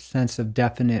a sense of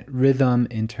definite rhythm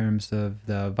in terms of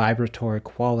the vibratory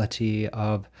quality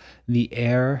of the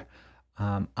air.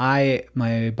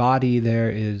 My body there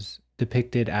is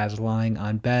depicted as lying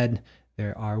on bed.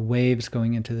 There are waves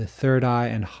going into the third eye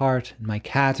and heart. My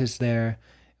cat is there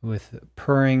with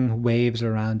purring waves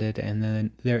around it. And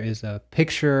then there is a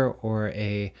picture or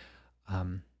a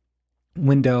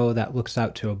window that looks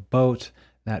out to a boat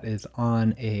that is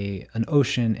on an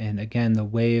ocean. And again, the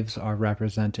waves are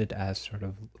represented as sort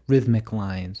of rhythmic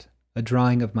lines. A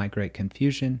drawing of my great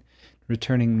confusion.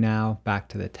 Returning now back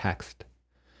to the text.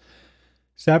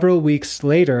 Several weeks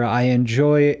later, I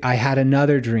had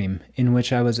another dream in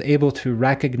which I was able to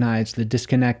recognize the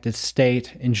disconnected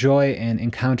state, enjoy and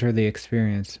encounter the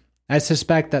experience. I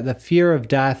suspect that the fear of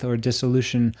death or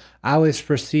dissolution always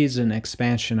precedes an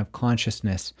expansion of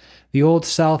consciousness. The old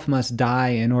self must die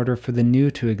in order for the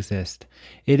new to exist.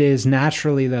 It is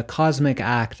naturally the cosmic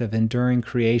act of enduring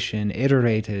creation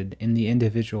iterated in the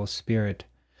individual spirit.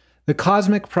 The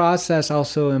cosmic process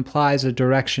also implies a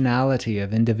directionality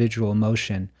of individual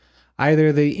motion.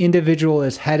 Either the individual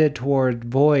is headed toward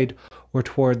void or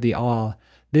toward the all.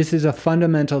 This is a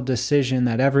fundamental decision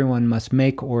that everyone must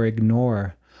make or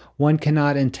ignore. One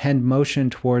cannot intend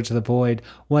motion towards the void.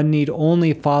 One need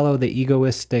only follow the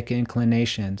egoistic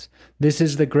inclinations. This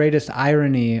is the greatest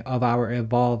irony of our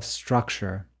evolved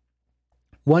structure.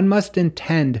 One must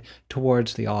intend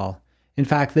towards the all. In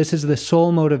fact, this is the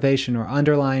sole motivation or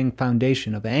underlying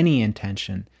foundation of any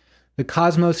intention. The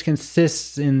cosmos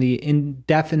consists in the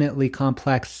indefinitely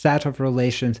complex set of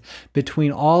relations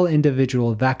between all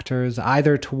individual vectors,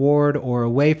 either toward or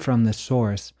away from the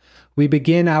source. We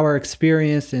begin our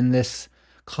experience in this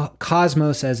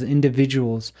cosmos as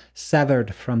individuals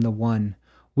severed from the one.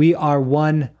 We are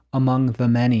one among the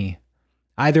many.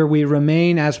 Either we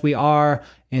remain as we are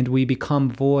and we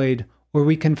become void, or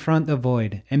we confront the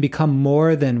void and become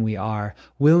more than we are,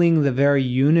 willing the very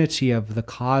unity of the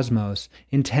cosmos,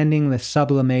 intending the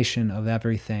sublimation of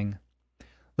everything.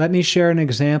 Let me share an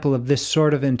example of this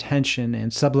sort of intention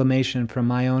and sublimation from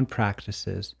my own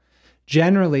practices.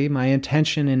 Generally, my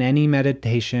intention in any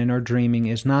meditation or dreaming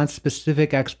is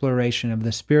non-specific exploration of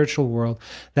the spiritual world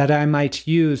that I might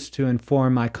use to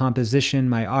inform my composition,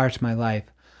 my art, my life.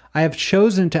 I have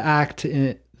chosen to act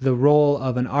in the role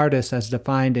of an artist as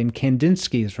defined in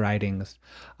Kandinsky's writings.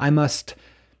 I must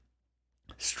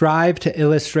strive to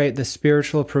illustrate the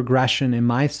spiritual progression in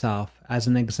myself as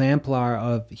an exemplar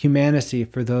of humanity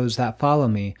for those that follow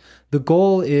me. The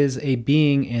goal is a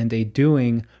being and a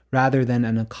doing rather than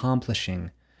an accomplishing.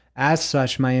 As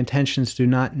such, my intentions do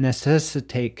not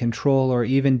necessitate control or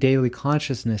even daily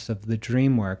consciousness of the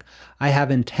dream work. I have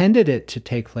intended it to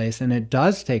take place, and it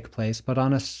does take place, but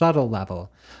on a subtle level,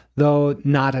 though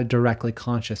not a directly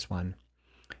conscious one.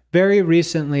 Very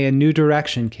recently, a new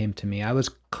direction came to me. I was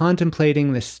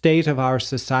contemplating the state of our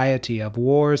society, of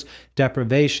wars,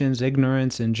 deprivations,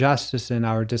 ignorance, injustice, and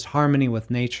our disharmony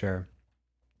with nature.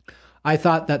 I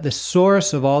thought that the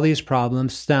source of all these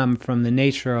problems stem from the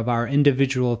nature of our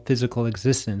individual physical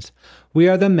existence. We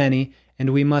are the many, and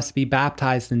we must be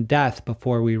baptized in death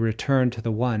before we return to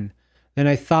the one. Then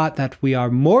I thought that we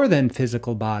are more than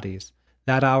physical bodies,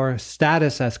 that our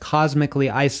status as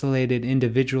cosmically isolated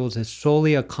individuals is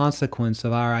solely a consequence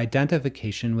of our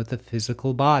identification with the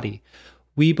physical body.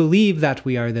 We believe that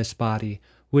we are this body,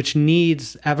 which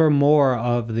needs ever more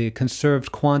of the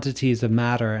conserved quantities of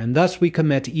matter, and thus we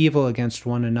commit evil against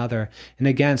one another and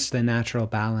against the natural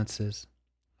balances.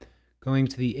 Going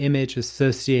to the image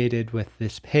associated with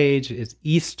this page is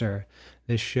Easter.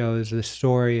 This shows the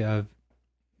story of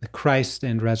the Christ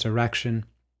and resurrection.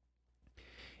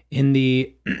 In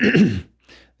the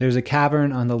there's a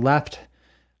cavern on the left.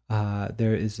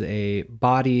 There is a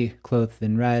body clothed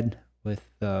in red with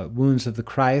the wounds of the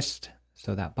Christ.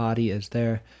 So that body is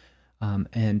there.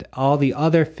 And all the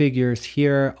other figures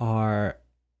here are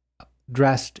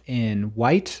dressed in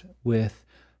white with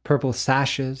purple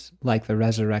sashes like the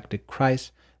resurrected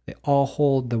Christ. They all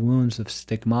hold the wounds of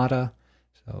stigmata.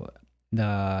 So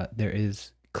there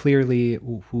is clearly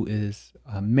who is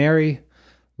Mary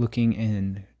looking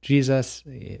in Jesus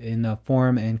in the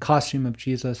form and costume of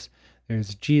Jesus.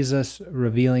 There's Jesus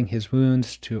revealing his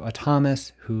wounds to a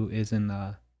Thomas who is in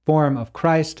the form of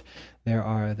Christ. There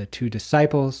are the two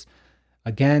disciples,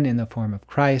 again in the form of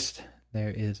Christ.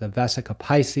 There is a Vesica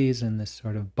Pisces in this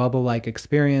sort of bubble-like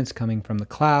experience coming from the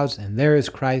clouds, and there is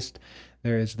Christ.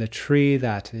 There is the tree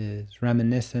that is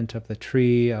reminiscent of the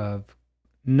tree of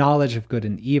knowledge of good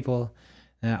and evil.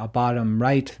 And at bottom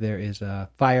right, there is a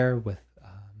fire with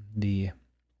the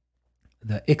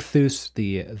ichthus,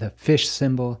 the fish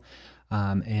symbol,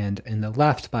 and in the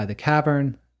left by the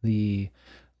cavern, the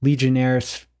legionnaire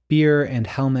spear and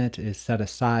helmet is set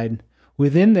aside.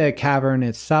 Within the cavern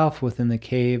itself, within the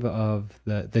cave of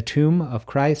the tomb of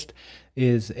Christ,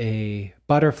 is a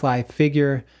butterfly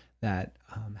figure that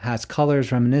has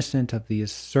colors reminiscent of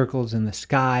these circles in the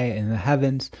sky and the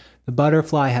heavens. The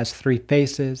butterfly has three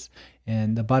faces,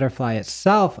 and the butterfly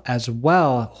itself as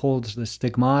well holds the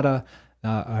stigmata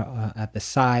at the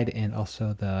side and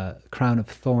also the crown of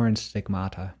thorns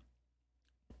stigmata.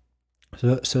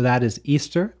 So that is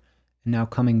Easter. And now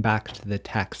coming back to the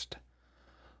text.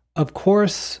 Of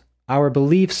course, our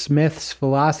beliefs, myths,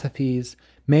 philosophies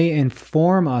may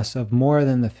inform us of more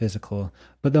than the physical,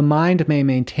 but the mind may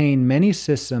maintain many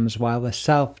systems while the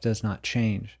self does not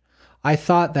change. I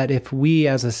thought that if we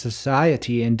as a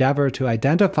society endeavor to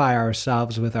identify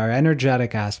ourselves with our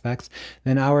energetic aspects,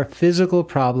 then our physical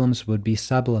problems would be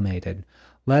sublimated.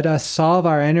 Let us solve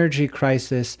our energy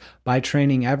crisis by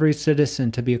training every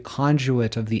citizen to be a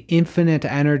conduit of the infinite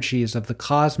energies of the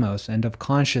cosmos and of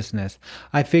consciousness.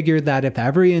 I figured that if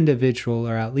every individual,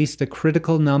 or at least a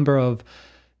critical number of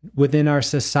within our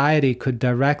society, could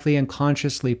directly and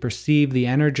consciously perceive the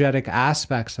energetic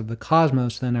aspects of the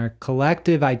cosmos, then our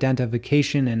collective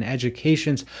identification and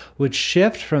educations would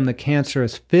shift from the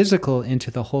cancerous physical into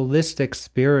the holistic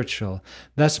spiritual.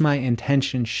 Thus my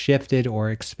intention shifted or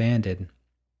expanded.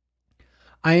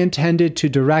 I intended to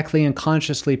directly and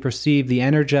consciously perceive the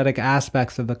energetic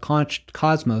aspects of the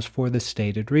cosmos for the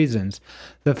stated reasons.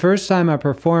 The first time I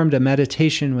performed a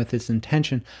meditation with this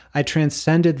intention, I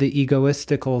transcended the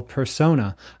egoistical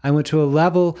persona. I went to a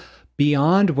level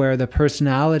beyond where the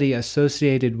personality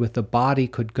associated with the body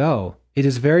could go. It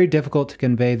is very difficult to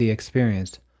convey the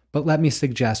experience, but let me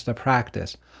suggest a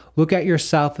practice. Look at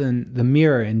yourself in the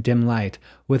mirror in dim light,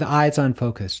 with eyes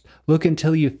unfocused. Look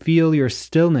until you feel your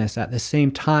stillness at the same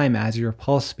time as your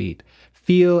pulse beat.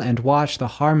 Feel and watch the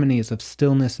harmonies of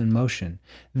stillness and motion.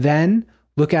 Then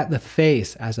look at the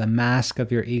face as a mask of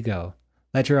your ego.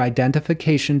 Let your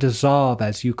identification dissolve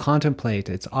as you contemplate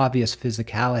its obvious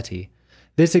physicality.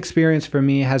 This experience for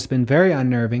me has been very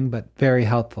unnerving but very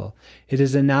helpful. It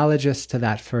is analogous to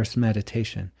that first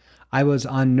meditation. I was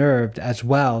unnerved as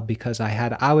well because I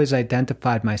had always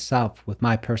identified myself with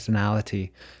my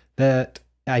personality. That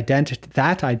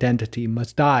identity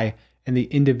must die and the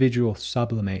individual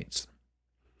sublimates.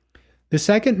 The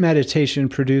second meditation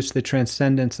produced the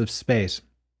transcendence of space.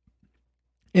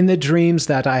 In the dreams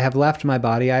that I have left my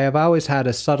body, I have always had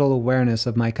a subtle awareness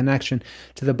of my connection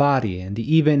to the body and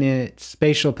even in its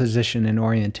spatial position and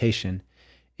orientation.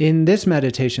 In this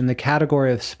meditation, the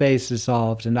category of space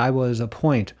dissolved and I was a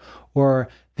point, or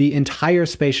the entire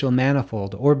spatial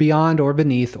manifold, or beyond or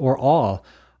beneath or all.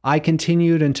 I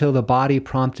continued until the body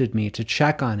prompted me to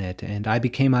check on it, and I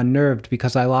became unnerved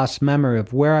because I lost memory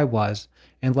of where I was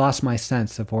and lost my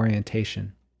sense of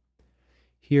orientation.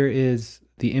 Here is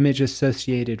the image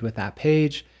associated with that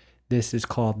page. This is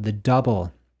called the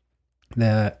double.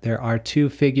 There are two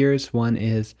figures. One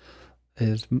is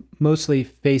mostly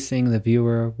facing the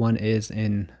viewer. One is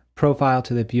in profile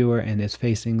to the viewer and is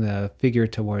facing the figure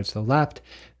towards the left.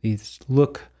 These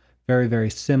look very, very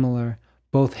similar.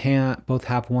 Both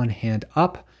have one hand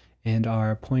up and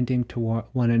are pointing toward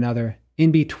one another.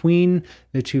 In between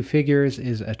the two figures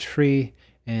is a tree,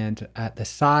 and at the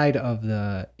side of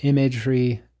the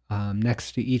imagery,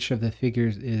 next to each of the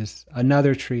figures, is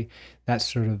another tree that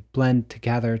sort of blend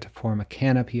together to form a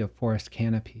canopy, a forest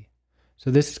canopy. So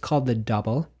this is called the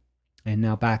double. And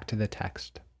now back to the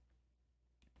text.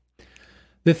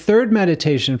 The third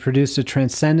meditation produced a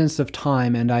transcendence of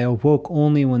time, and I awoke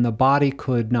only when the body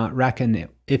could not reckon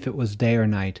if it was day or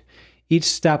night. Each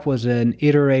step was an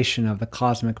iteration of the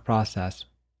cosmic process.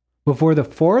 Before the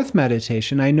fourth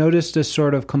meditation, I noticed a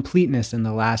sort of completeness in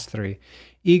the last three.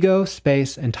 Ego,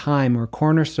 space, and time were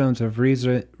cornerstones of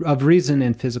reason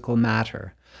and physical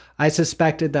matter. I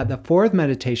suspected that the fourth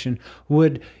meditation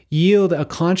would yield a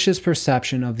conscious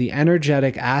perception of the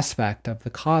energetic aspect of the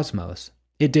cosmos.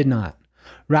 It did not.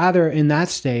 Rather, in that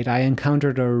state, I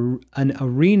encountered an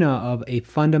arena of a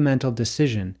fundamental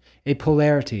decision, a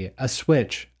polarity, a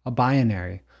switch, a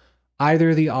binary,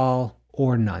 either the all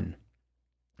or none.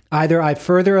 Either I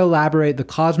further elaborate the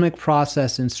cosmic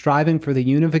process in striving for the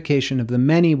unification of the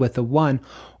many with the one,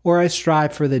 or I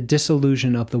strive for the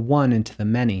dissolution of the one into the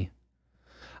many.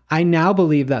 I now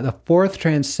believe that the fourth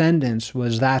transcendence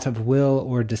was that of will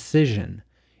or decision.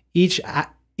 Each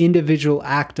individual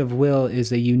act of will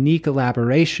is a unique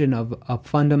elaboration of a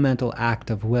fundamental act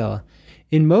of will.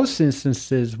 In most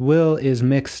instances, will is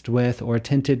mixed with or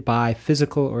tinted by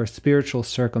physical or spiritual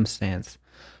circumstance.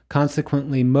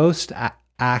 Consequently, most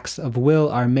acts of will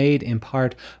are made in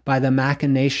part by the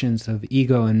machinations of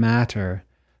ego and matter.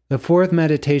 The fourth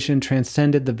meditation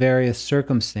transcended the various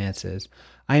circumstances.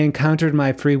 I encountered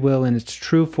my free will in its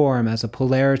true form as a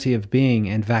polarity of being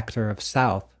and vector of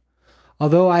self.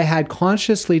 Although I had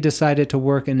consciously decided to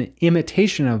work in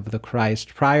imitation of the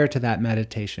Christ prior to that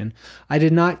meditation, I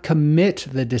did not commit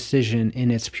the decision in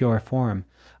its pure form.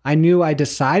 I knew I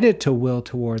decided to will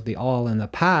toward the all in the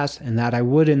past and that I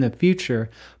would in the future,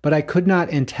 but I could not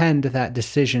intend that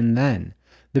decision then.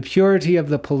 The purity of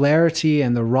the polarity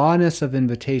and the rawness of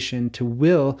invitation to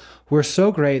will were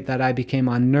so great that I became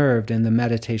unnerved and the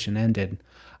meditation ended.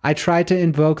 I tried to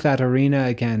invoke that arena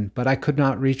again, but I could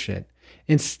not reach it.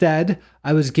 Instead,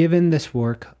 I was given this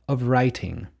work of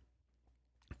writing.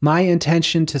 My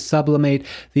intention to sublimate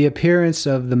the appearance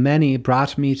of the many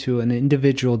brought me to an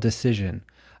individual decision.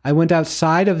 I went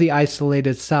outside of the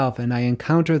isolated self and I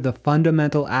encountered the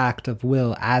fundamental act of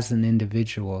will as an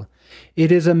individual.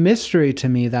 It is a mystery to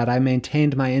me that I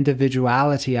maintained my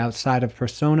individuality outside of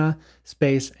persona,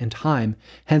 space, and time,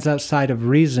 hence outside of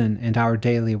reason and our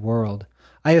daily world.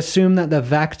 I assume that the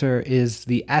vector is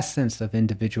the essence of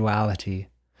individuality.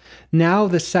 Now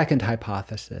the second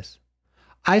hypothesis.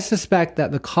 I suspect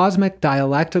that the cosmic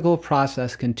dialectical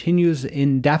process continues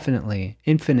indefinitely,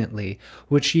 infinitely,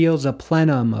 which yields a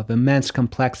plenum of immense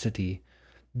complexity.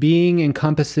 Being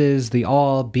encompasses the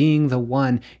all, being the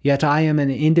one, yet I am an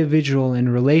individual in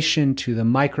relation to the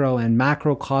micro and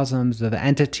macrocosms of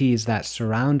entities that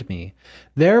surround me.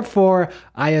 Therefore,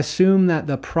 I assume that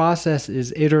the process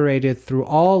is iterated through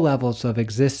all levels of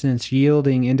existence,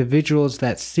 yielding individuals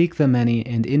that seek the many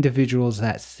and individuals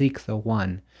that seek the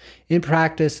one. In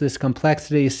practice, this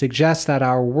complexity suggests that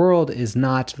our world is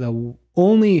not the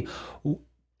only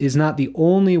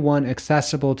one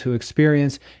accessible to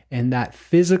experience, and that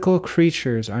physical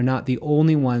creatures are not the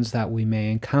only ones that we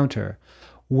may encounter.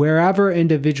 Wherever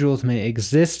individuals may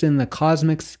exist in the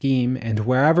cosmic scheme, and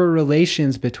wherever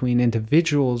relations between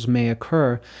individuals may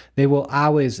occur, they will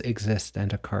always exist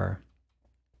and occur.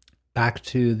 Back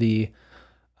to the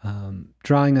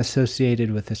drawing associated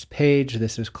with this page.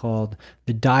 This is called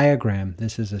the diagram.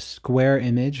 This is a square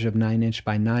image of 9 inch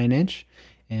by 9 inch.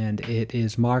 And it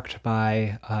is marked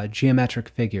by geometric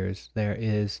figures. There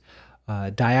is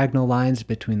diagonal lines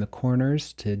between the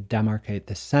corners to demarcate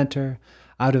the center.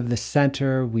 Out of the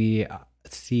center, we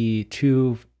see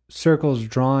two circles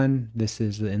drawn. This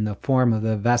is in the form of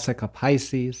the Vesica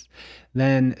Pisces.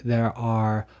 Then there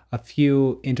are a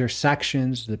few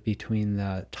intersections between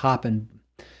the top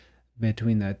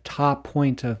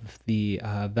point of the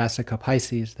Vesica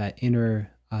Pisces, that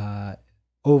inner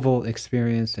oval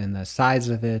experience and the sides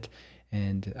of it,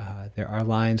 and there are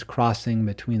lines crossing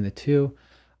between the two.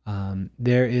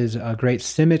 There is a great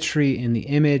symmetry in the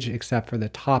image, except for the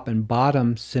top and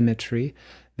bottom symmetry.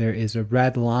 There is a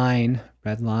red lines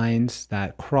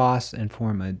that cross and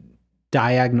form a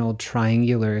diagonal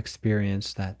triangular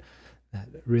experience that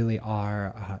really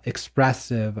are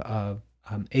expressive of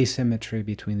asymmetry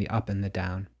between the up and the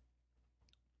down.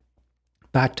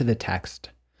 Back to the text.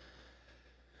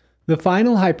 The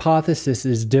final hypothesis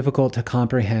is difficult to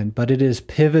comprehend, but it is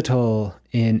pivotal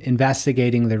in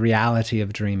investigating the reality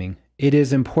of dreaming. It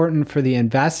is important for the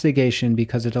investigation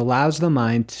because it allows the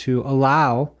mind to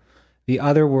allow the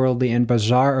otherworldly and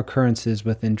bizarre occurrences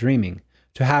within dreaming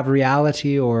to have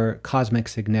reality or cosmic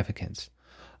significance.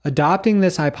 Adopting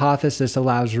this hypothesis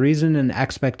allows reason and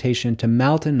expectation to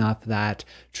melt enough that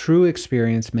true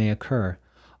experience may occur.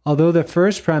 Although the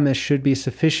first premise should be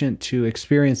sufficient to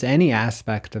experience any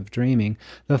aspect of dreaming,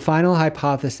 the final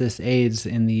hypothesis aids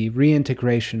in the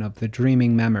reintegration of the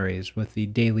dreaming memories with the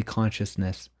daily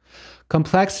consciousness.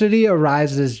 Complexity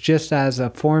arises just as a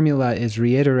formula is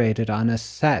reiterated on a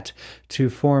set to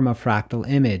form a fractal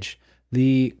image.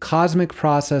 The cosmic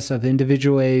process of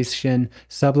individuation,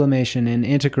 sublimation, and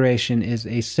integration is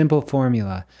a simple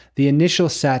formula. The initial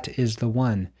set is the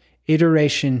one.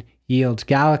 Iteration yields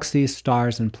galaxies,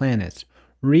 stars, and planets.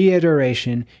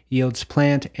 Reiteration yields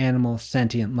plant, animal,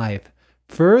 sentient life.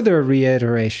 Further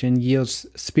reiteration yields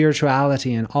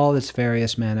spirituality in all its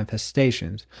various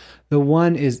manifestations. The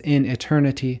one is in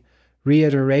eternity.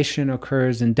 Reiteration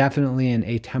occurs indefinitely and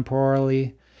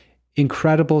atemporally.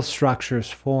 Incredible structures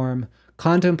form.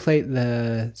 Contemplate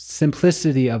the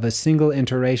simplicity of a single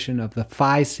iteration of the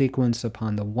phi sequence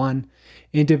upon the one.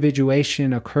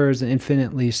 Individuation occurs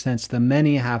infinitely since the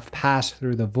many have passed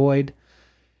through the void.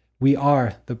 We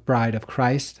are the bride of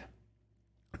Christ.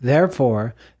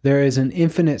 Therefore, there is an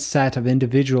infinite set of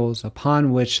individuals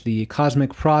upon which the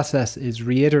cosmic process is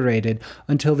reiterated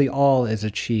until the all is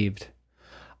achieved.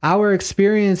 Our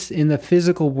experience in the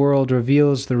physical world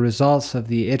reveals the results of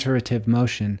the iterative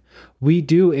motion. We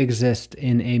do exist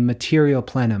in a material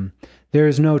plenum. There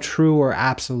is no true or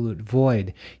absolute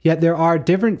void. Yet there are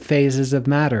different phases of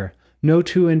matter. No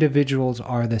two individuals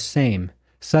are the same.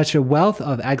 Such a wealth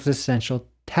of existential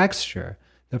texture.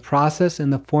 The process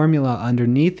and the formula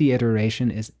underneath the iteration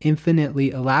is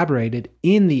infinitely elaborated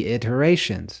in the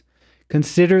iterations.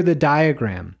 Consider the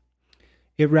diagram.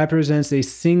 It represents a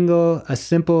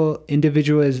simple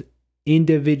individuation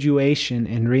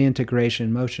and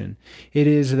reintegration motion. It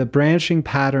is the branching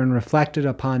pattern reflected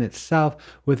upon itself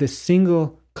with a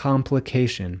single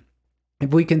complication.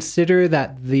 If we consider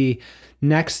that the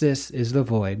nexus is the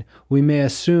void, we may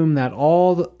assume that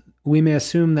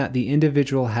the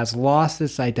individual has lost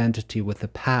its identity with the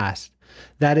past.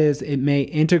 That is, it may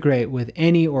integrate with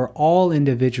any or all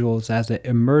individuals as it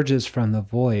emerges from the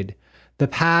void. The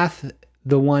path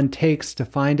the one takes to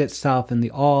find itself in the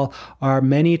all are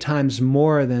many times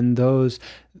more than those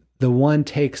the one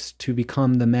takes to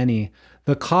become the many.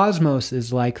 The cosmos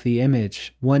is like the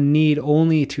image. One need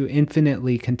only to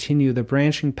infinitely continue the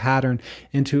branching pattern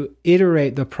and to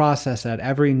iterate the process at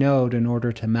every node in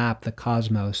order to map the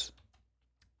cosmos.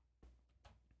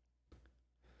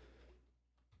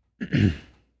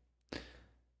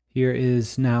 Here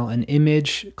is now an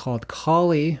image called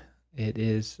Kali. It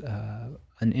is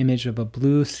an image of a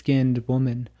blue-skinned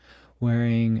woman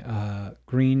wearing a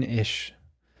greenish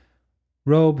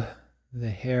robe. The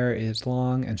hair is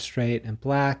long and straight and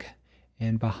black,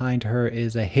 and behind her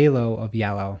is a halo of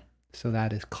yellow. So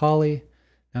that is Kali.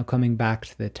 Now coming back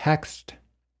to the text.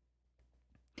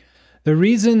 The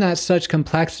reason that such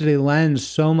complexity lends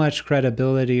so much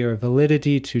credibility or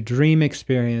validity to dream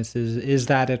experiences is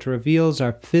that it reveals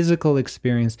our physical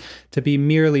experience to be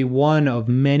merely one of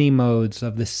many modes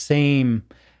of the same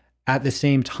at the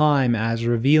same time as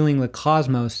revealing the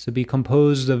cosmos to be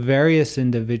composed of various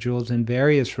individuals in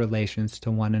various relations to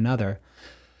one another.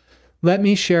 Let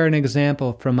me share an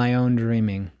example from my own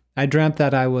dreaming. I dreamt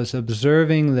that I was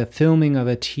observing the filming of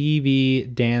a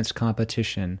TV dance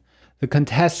competition. The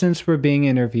contestants were being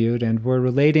interviewed and were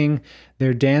relating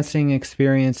their dancing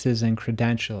experiences and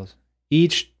credentials.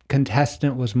 Each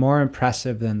contestant was more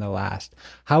impressive than the last.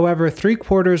 However,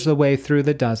 3/4 of the way through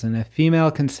the dozen, a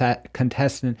female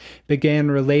contestant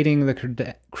began relating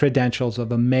the credentials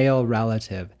of a male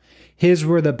relative. His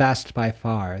were the best by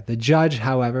far. The judge,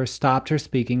 however, stopped her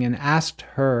speaking and asked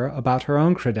her about her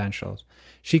own credentials.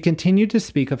 She continued to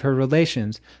speak of her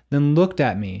relations, then looked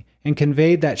at me and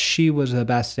conveyed that she was the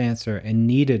best answer and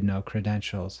needed no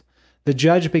credentials. The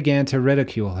judge began to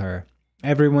ridicule her.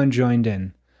 Everyone joined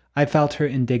in. I felt her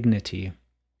indignity.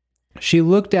 She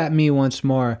looked at me once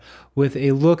more with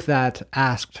a look that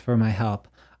asked for my help.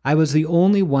 I was the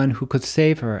only one who could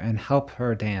save her and help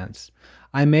her dance.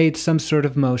 I made some sort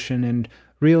of motion and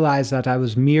realized that I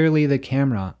was merely the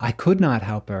camera. I could not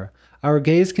help her. Our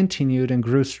gaze continued and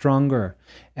grew stronger,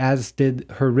 as did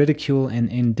her ridicule and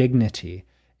indignity.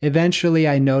 Eventually,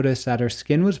 I noticed that her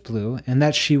skin was blue and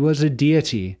that she was a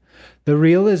deity. The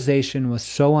realization was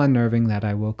so unnerving that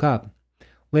I woke up.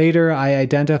 Later, I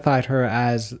identified her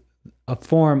as a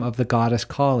form of the goddess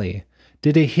Kali.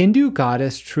 Did a Hindu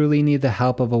goddess truly need the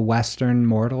help of a Western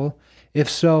mortal? If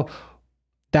so,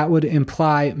 that would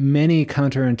imply many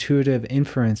counterintuitive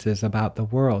inferences about the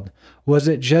world. Was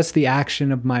it just the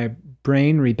action of my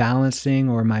brain rebalancing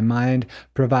or my mind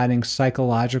providing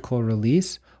psychological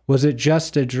release? Was it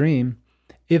just a dream?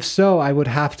 If so, I would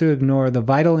have to ignore the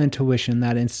vital intuition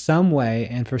that in some way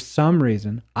and for some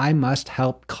reason, I must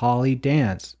help Kali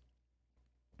dance.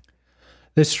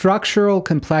 The structural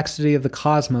complexity of the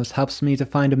cosmos helps me to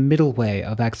find a middle way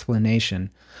of explanation.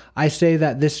 I say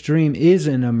that this dream is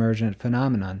an emergent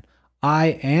phenomenon.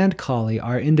 I and Kali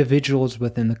are individuals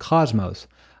within the cosmos.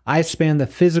 I span the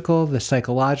physical, the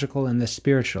psychological, and the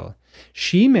spiritual.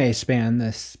 She may span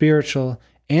the spiritual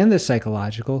and the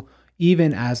psychological,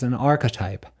 even as an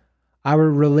archetype. Our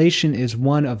relation is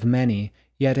one of many,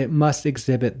 yet it must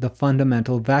exhibit the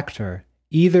fundamental vector.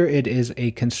 Either it is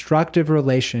a constructive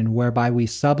relation whereby we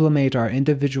sublimate our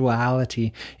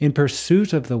individuality in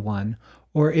pursuit of the one,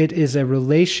 or it is a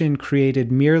relation created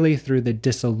merely through the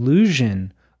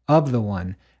disillusion of the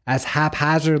one, as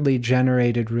haphazardly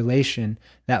generated relation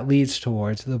that leads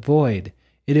towards the void.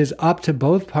 It is up to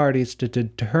both parties to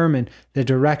determine the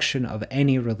direction of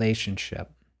any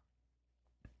relationship.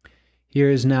 Here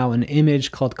is now an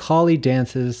image called Kali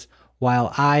Dances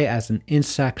While I as an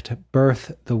Insect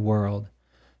Birth the World.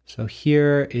 So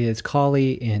here is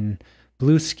Kali in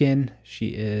blue skin. She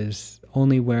is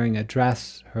only wearing a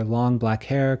dress. Her long black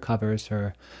hair covers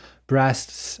her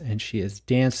breasts, and she is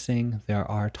dancing. There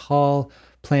are tall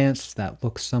plants that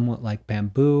look somewhat like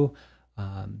bamboo.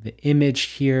 The image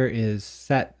here is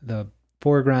set. The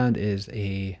foreground is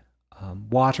a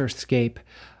waterscape,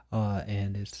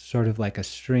 and it's sort of like a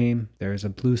stream. There is a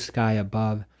blue sky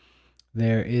above.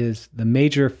 There is the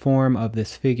major form of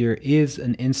this figure is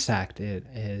an insect. It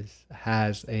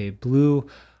has a blue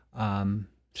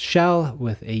shell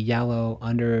with a yellow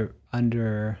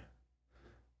under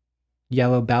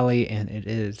yellow belly, and it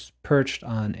is perched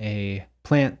on a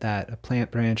plant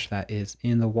branch that is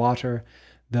in the water.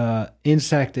 The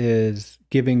insect is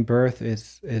giving birth,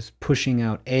 is pushing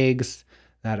out eggs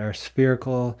that are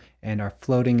spherical and are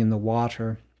floating in the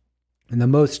water. And the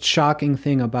most shocking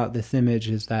thing about this image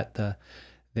is that the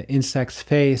insect's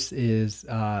face is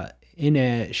in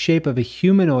a shape of a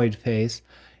humanoid face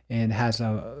and has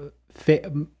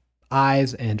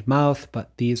eyes and mouth,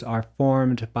 but these are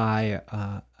formed by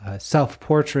a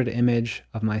self-portrait image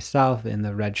of myself in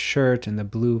the red shirt and the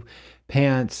blue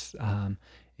pants.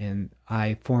 And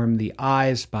I form the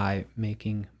eyes by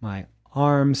making my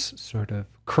arms sort of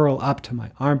curl up to my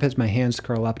armpits, my hands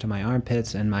curl up to my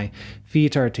armpits, and my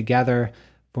feet are together.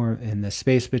 In the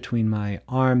space between my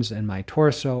arms and my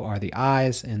torso are the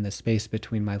eyes, and the space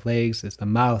between my legs is the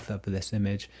mouth of this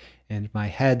image. And my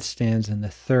head stands in the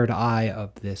third eye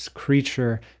of this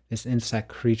creature, this insect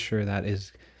creature that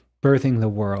is birthing the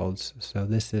worlds. So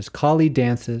this is Kali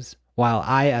Dances While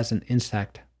I as an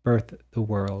Insect Birth the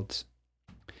Worlds.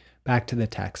 Back to the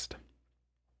text.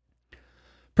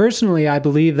 Personally, I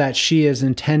believe that she is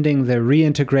intending the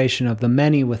reintegration of the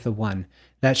many with the one,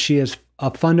 that she is a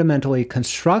fundamentally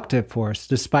constructive force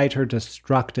despite her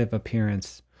destructive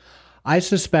appearance. I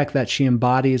suspect that she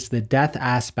embodies the death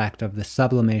aspect of the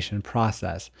sublimation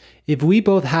process. If we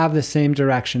both have the same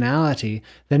directionality,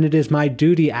 then it is my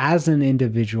duty as an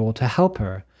individual to help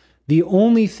her. The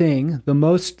only thing, the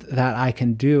most that I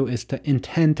can do is to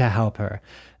intend to help her.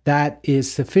 That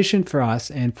is sufficient for us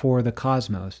and for the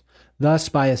cosmos. Thus,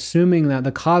 by assuming that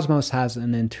the cosmos has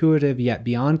an intuitive yet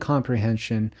beyond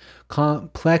comprehension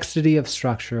complexity of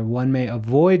structure, one may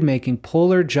avoid making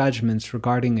polar judgments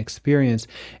regarding experience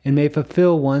and may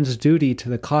fulfill one's duty to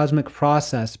the cosmic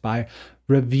process by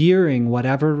revering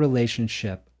whatever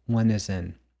relationship one is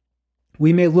in.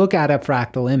 We may look at a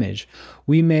fractal image.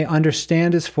 We may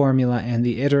understand its formula and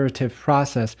the iterative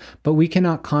process, but we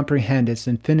cannot comprehend its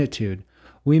infinitude.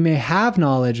 We may have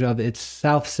knowledge of its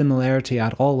self-similarity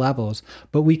at all levels,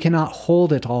 but we cannot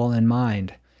hold it all in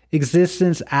mind.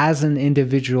 Existence as an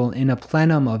individual in a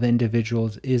plenum of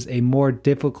individuals is a more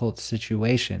difficult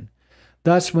situation.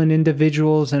 Thus, when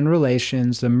individuals and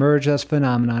relations emerge as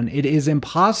phenomenon, it is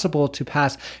impossible to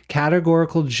pass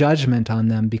categorical judgment on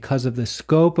them because of the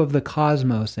scope of the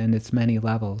cosmos and its many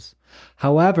levels.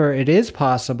 However, it is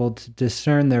possible to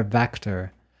discern their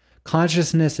vector.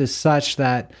 Consciousness is such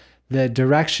that the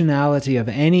directionality of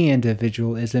any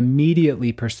individual is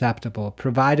immediately perceptible,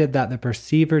 provided that the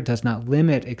perceiver does not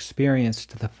limit experience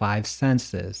to the five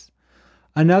senses.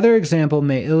 Another example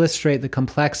may illustrate the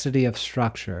complexity of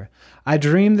structure. I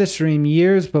dreamed this dream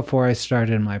years before I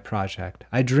started my project.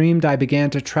 I dreamed I began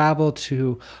to travel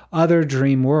to other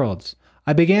dream worlds.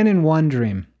 I began in one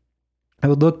dream. I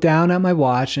would look down at my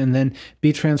watch and then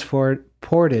be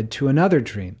transported to another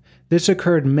dream. This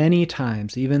occurred many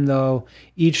times, even though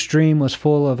each dream was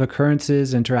full of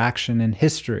occurrences, interaction, and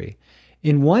history.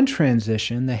 In one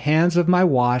transition, the hands of my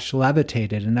watch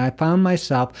levitated, and I found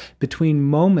myself between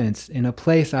moments in a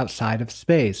place outside of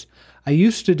space. I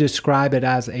used to describe it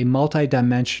as a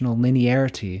multidimensional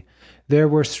linearity. There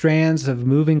were strands of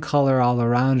moving color all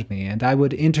around me, and they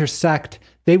would intersect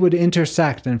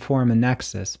and form a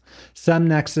nexus. Some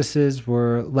nexuses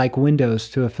were like windows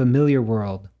to a familiar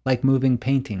world, like moving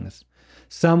paintings.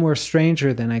 Some were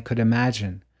stranger than I could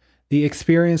imagine. The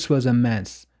experience was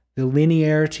immense, the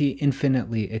linearity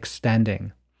infinitely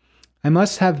extending. I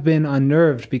must have been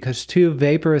unnerved because two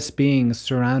vaporous beings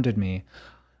surrounded me.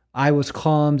 I was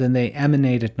calmed and they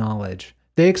emanated knowledge.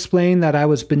 They explained that I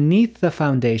was beneath the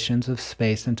foundations of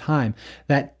space and time,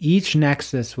 that each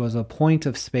nexus was a point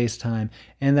of space-time,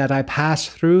 and that I passed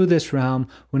through this realm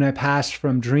when I passed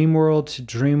from dream world to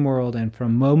dream world and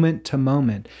from moment to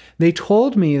moment. They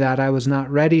told me that I was not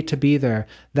ready to be there,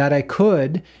 that I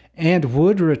could and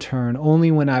would return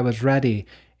only when I was ready,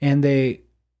 and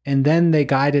then they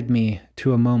guided me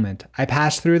to a moment. I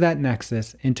passed through that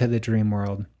nexus into the dream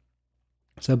world.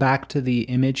 So back to the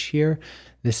image here.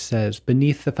 This says,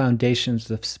 beneath the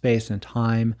foundations of space and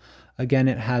time. Again,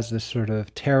 it has this sort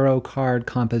of tarot card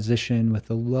composition with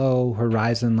a low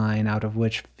horizon line out of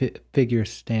which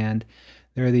figures stand.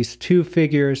 There are these two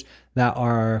figures that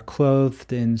are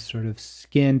clothed in sort of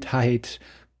skin-tight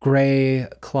gray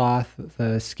cloth.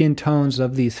 The skin tones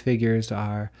of these figures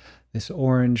are this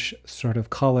orange sort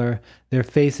of color. Their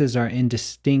faces are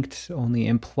indistinct, only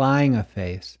implying a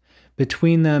face.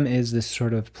 Between them is this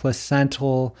sort of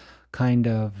placental kind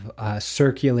of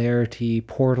circularity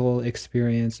portal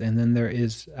experience, and then there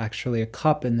is actually a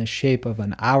cup in the shape of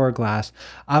an hourglass,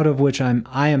 out of which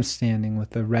I am standing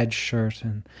with the red shirt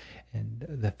and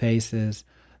the faces.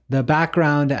 The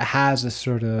background has a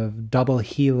sort of double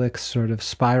helix, sort of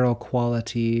spiral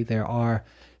quality. There are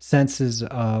senses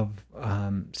of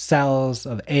cells,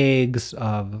 of eggs,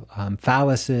 of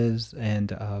phalluses,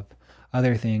 and of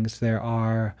other things. There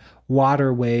are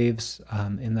water waves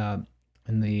in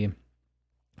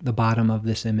the bottom of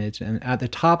this image, and at the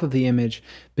top of the image,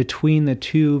 between the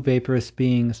two vaporous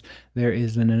beings, there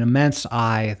is an immense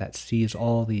eye that sees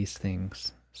all these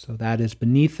things. So that is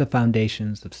beneath the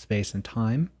foundations of space and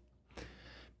time.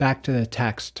 Back to the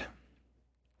text.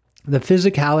 The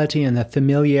physicality and the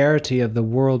familiarity of the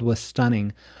world was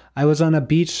stunning. I was on a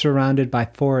beach surrounded by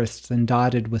forests and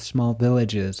dotted with small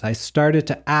villages. I started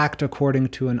to act according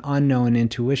to an unknown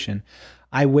intuition.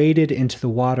 I waded into the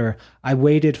water. I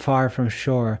waded far from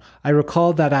shore. I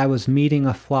recalled that I was meeting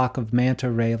a flock of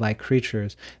manta ray-like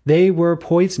creatures. They were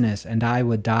poisonous, and I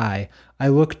would die. I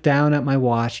looked down at my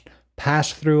watch,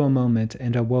 passed through a moment,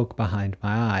 and awoke behind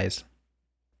my eyes.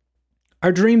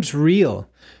 Are dreams real?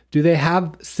 Do they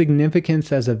have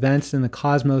significance as events in the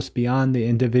cosmos beyond the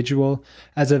individual,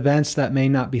 as events that may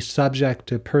not be subject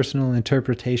to personal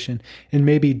interpretation and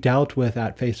may be dealt with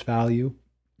at face value?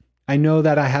 I know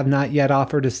that I have not yet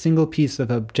offered a single piece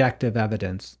of objective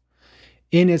evidence.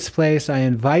 In its place, I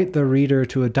invite the reader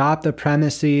to adopt the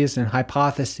premises and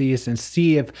hypotheses and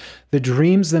see if the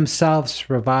dreams themselves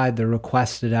provide the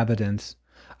requested evidence.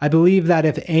 I believe that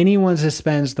if anyone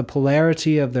suspends the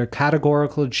polarity of their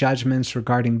categorical judgments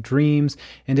regarding dreams,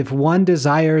 and if one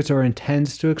desires or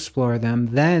intends to explore them,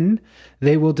 then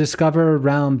they will discover a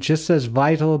realm just as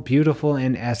vital, beautiful,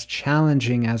 and as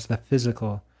challenging as the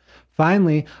physical.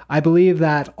 Finally, I believe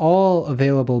that all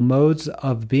available modes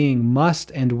of being must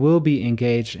and will be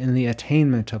engaged in the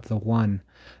attainment of the one.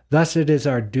 Thus it is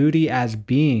our duty as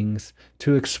beings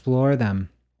to explore them.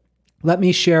 Let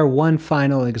me share one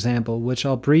final example, which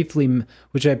I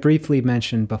briefly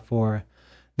mentioned before.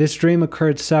 This dream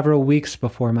occurred several weeks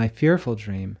before my fearful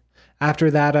dream. After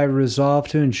that, I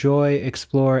resolved to enjoy,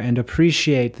 explore, and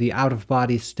appreciate the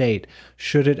out-of-body state,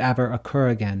 should it ever occur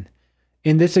again.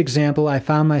 In this example, I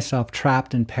found myself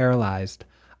trapped and paralyzed.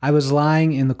 I was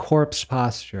lying in the corpse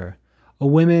posture. A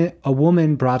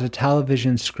woman brought a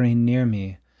television screen near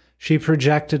me. She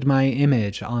projected my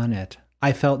image on it.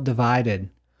 I felt divided.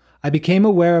 I became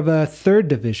aware of a third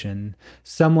division,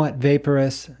 somewhat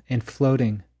vaporous and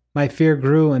floating. My fear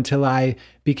grew until I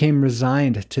became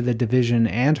resigned to the division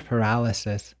and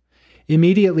paralysis.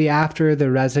 Immediately after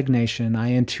the resignation, I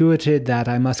intuited that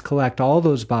I must collect all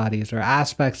those bodies or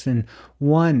aspects in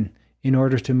one in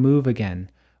order to move again.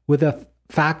 With a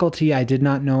faculty I did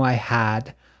not know I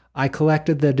had. I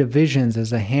collected the divisions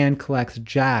as a hand collects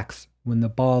jacks when the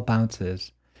ball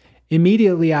bounces.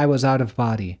 Immediately I was out of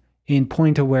body, in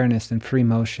point awareness and free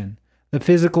motion. The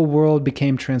physical world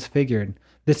became transfigured.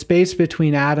 The space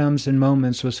between atoms and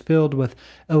moments was filled with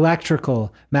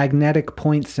electrical, magnetic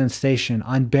point sensation,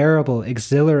 unbearable,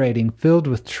 exhilarating, filled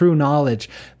with true knowledge,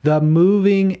 the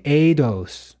moving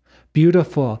eidos,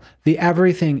 beautiful, the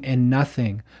everything and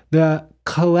nothing. The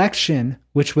collection,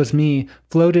 which was me,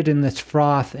 floated in this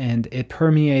froth and it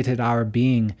permeated our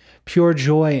being. Pure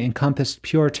joy encompassed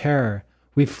pure terror.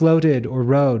 We floated or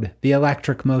rode the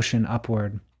electric motion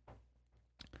upward.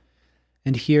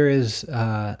 And here is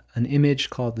an image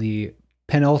called the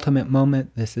penultimate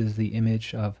moment. This is the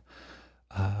image of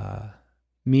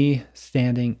me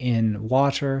standing in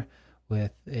water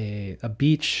with a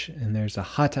beach, and there's a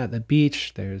hut at the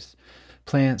beach. There's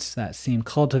plants that seem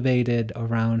cultivated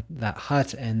around that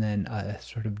hut, and then a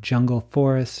sort of jungle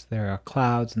forest. There are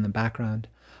clouds in the background.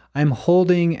 I'm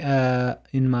holding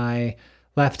in my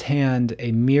left hand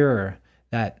a mirror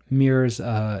that mirrors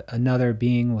another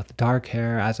being with dark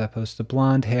hair as opposed to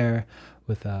blonde hair,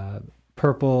 with a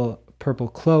purple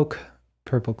cloak,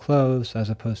 purple clothes as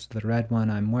opposed to the red one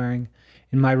I'm wearing.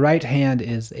 In my right hand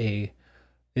is the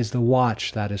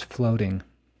watch that is floating.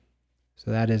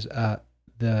 So that is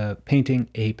the painting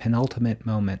A Penultimate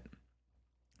Moment.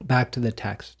 Back to the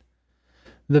text.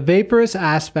 The vaporous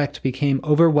aspect became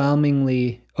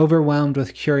overwhelmed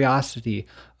with curiosity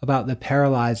about the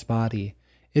paralyzed body.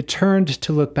 It turned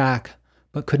to look back,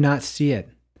 but could not see it.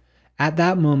 At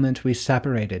that moment we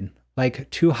separated, like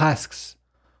two husks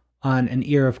on an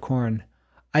ear of corn.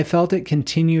 I felt it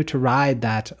continue to ride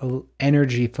that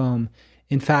energy foam,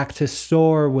 in fact to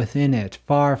soar within it,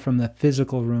 far from the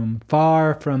physical room,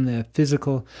 far from the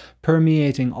physical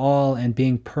permeating all and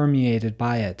being permeated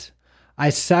by it. I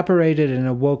separated and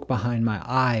awoke behind my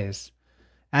eyes.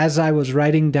 As I was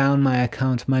writing down my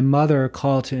account, my mother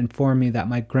called to inform me that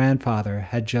my grandfather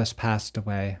had just passed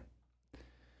away.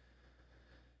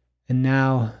 And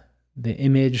now the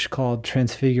image called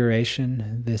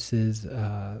Transfiguration. This is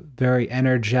a very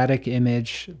energetic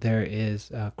image. There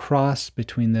is a cross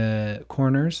between the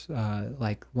corners,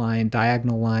 like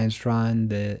diagonal lines drawn.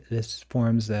 This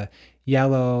forms a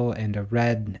yellow and a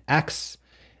red X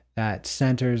that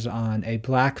centers on a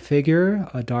black figure,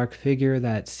 a dark figure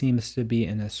that seems to be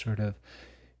in a sort of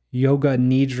yoga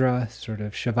nidra, sort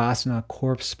of shavasana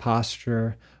corpse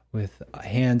posture with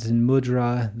hands in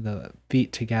mudra, the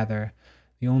feet together.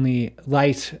 The only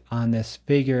light on this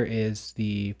figure is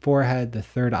the forehead, the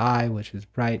third eye, which is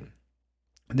bright.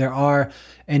 There are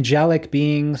angelic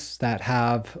beings that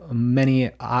have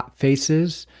many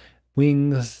faces,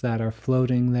 wings that are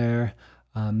floating there.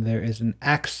 There is an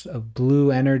X of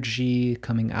blue energy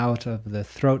coming out of the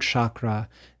throat chakra.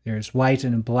 There's white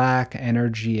and black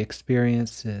energy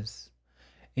experiences.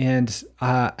 And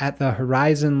at the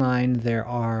horizon line, there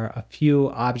are a few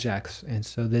objects. And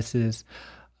so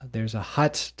there's a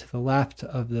hut to the left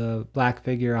of the black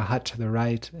figure, a hut to the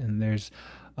right, and there's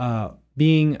a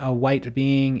white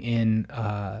being in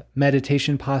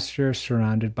meditation posture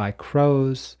surrounded by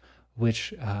crows,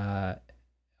 which have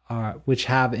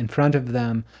in front of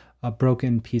them a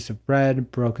broken piece of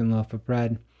bread, broken loaf of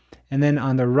bread. And then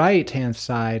on the right-hand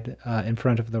side, in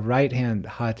front of the right-hand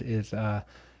hut, is a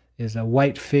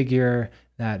white figure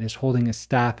that is holding a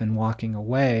staff and walking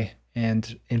away.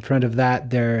 And in front of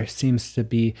that, there seems to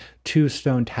be two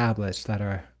stone tablets that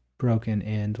are broken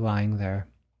and lying there.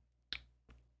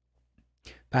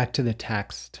 Back to the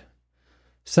text.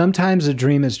 Sometimes a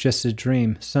dream is just a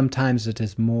dream. Sometimes it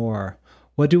is more.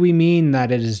 What do we mean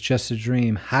that it is just a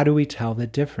dream? How do we tell the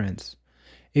difference?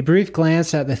 A brief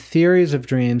glance at the theories of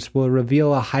dreams will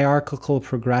reveal a hierarchical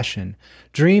progression.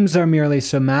 Dreams are merely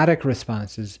somatic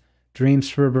responses.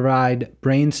 Dreams provide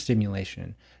brain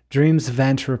stimulation. Dreams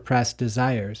vent repressed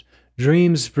desires.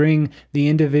 Dreams bring the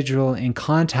individual in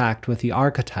contact with the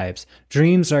archetypes.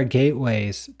 Dreams are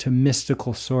gateways to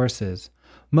mystical sources.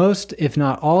 Most, if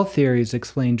not all, theories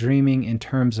explain dreaming in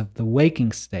terms of the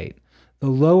waking state. The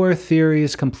lower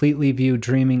theories completely view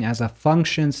dreaming as a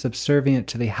function subservient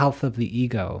to the health of the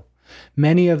ego.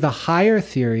 Many of the higher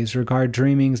theories regard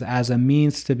dreaming as a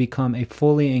means to become a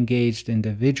fully engaged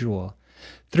individual.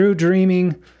 Through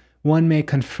dreaming, one may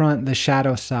confront the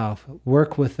shadow self,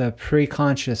 work with the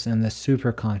preconscious and the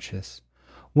superconscious.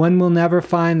 One will never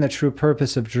find the true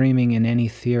purpose of dreaming in any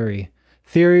theory.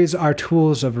 Theories are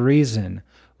tools of reason.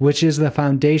 which is the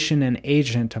foundation and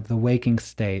agent of the waking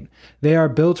state. They are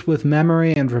built with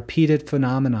memory and repeated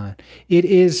phenomenon. It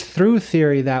is through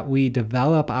theory that we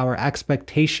develop our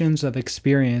expectations of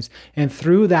experience, and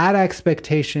through that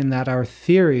expectation that our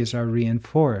theories are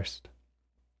reinforced.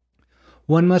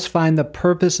 One must find the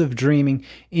purpose of dreaming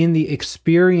in the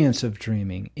experience of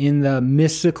dreaming, in the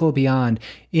mystical beyond,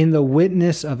 in the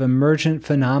witness of emergent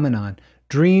phenomenon.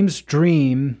 Dreams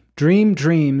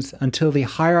dreams until the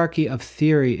hierarchy of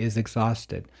theory is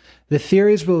exhausted. The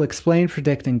theories will explain,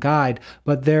 predict, and guide,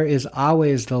 but there is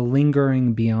always the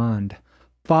lingering beyond.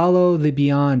 Follow the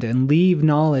beyond and leave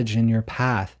knowledge in your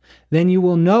path. Then you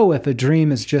will know if a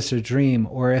dream is just a dream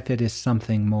or if it is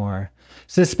something more.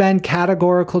 Suspend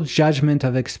categorical judgment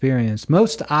of experience.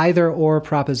 Most either-or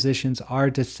propositions are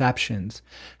deceptions.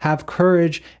 Have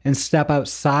courage and step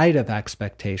outside of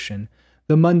expectation.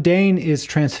 The mundane is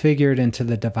transfigured into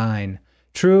the divine.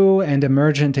 True and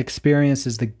emergent experience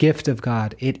is the gift of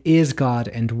God. It is God,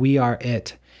 and we are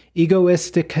it.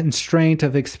 Egoistic constraint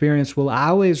of experience will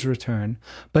always return,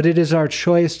 but it is our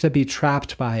choice to be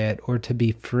trapped by it or to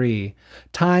be free.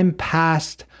 Time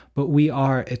passed, but we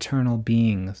are eternal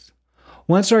beings.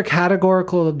 Once our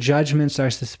categorical judgments are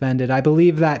suspended, I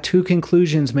believe that two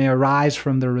conclusions may arise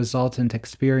from the resultant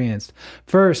experience.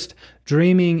 First,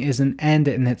 dreaming is an end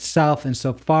in itself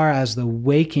insofar as the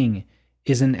waking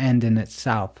is an end in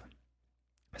itself.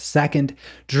 Second,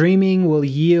 dreaming will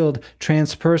yield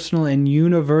transpersonal and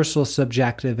universal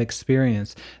subjective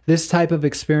experience. This type of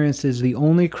experience is the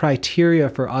only criteria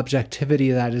for objectivity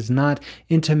that is not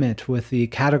intimate with the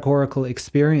categorical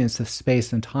experience of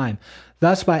space and time.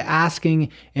 Thus, by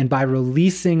asking and by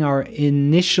releasing our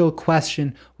initial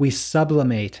question, we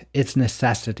sublimate its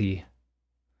necessity.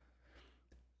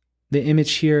 The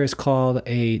image here is called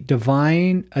a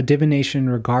divination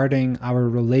regarding our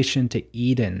relation to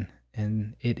Eden.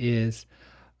 And it is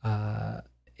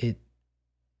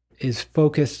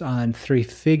focused on three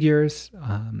figures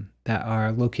that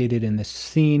are located in the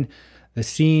scene. The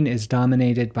scene is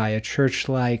dominated by a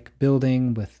church-like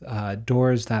building with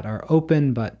doors that are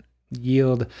open but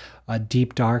yield a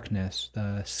deep darkness.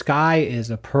 The sky is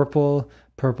a purple,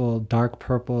 dark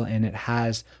purple, and it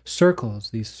has circles,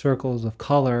 these circles of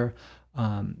color.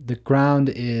 The ground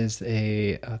is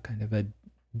a kind of a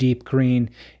deep green.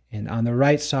 And on the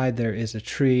right side, there is a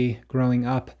tree growing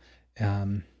up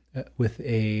with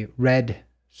a red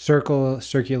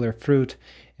circular fruit.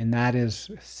 And that is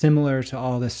similar to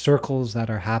all the circles that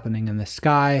are happening in the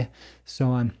sky, so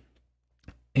on.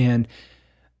 And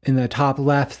in the top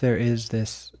left, there is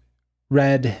this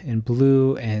red and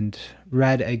blue and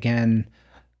red again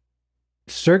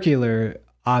circular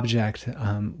object.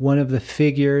 One of the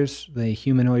figures, the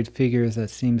humanoid figures that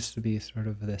seems to be sort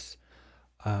of this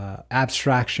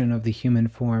abstraction of the human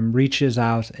form, reaches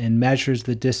out and measures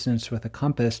the distance with a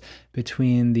compass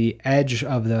between the edge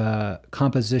of the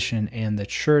composition and the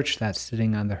church that's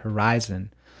sitting on the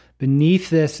horizon.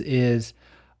 Beneath this is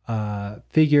a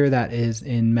figure that is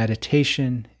in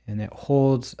meditation, and it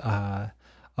holds a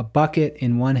bucket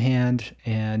in one hand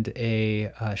and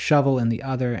a shovel in the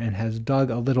other, and has dug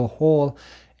a little hole,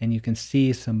 and you can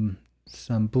see some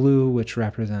blue, which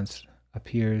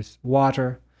appears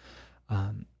water.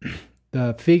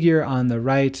 The figure on the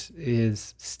right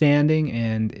is standing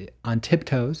and on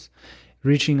tiptoes,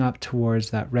 reaching up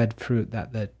towards that red fruit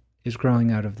that is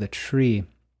growing out of the tree.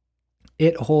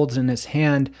 It holds in its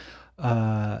hand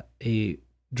a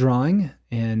drawing,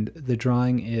 and the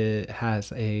drawing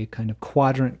has a kind of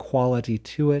quadrant quality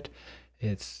to it.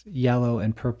 It's yellow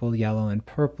and purple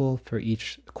for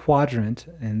each quadrant,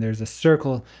 and there's a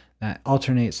circle that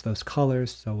alternates those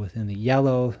colors. So within the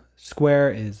yellow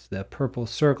square is the purple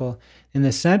circle. In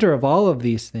the center of all of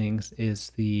these things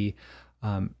is a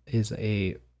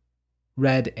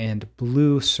red and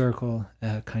blue circle,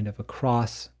 kind of a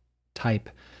cross type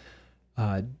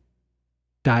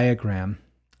diagram.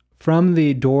 From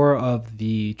the door of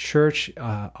the church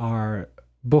are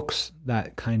books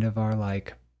that kind of are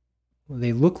like,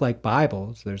 they look like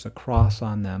Bibles. There's a cross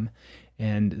on them,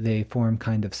 and they form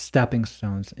kind of stepping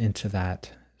stones into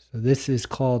that. So this is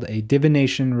called a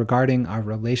divination regarding our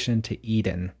relation to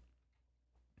Eden.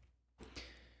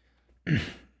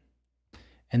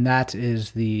 And that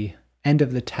is the end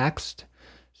of the text.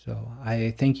 So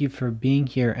I thank you for being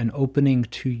here and opening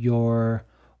to your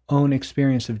own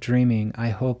experience of dreaming. I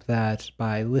hope that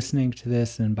by listening to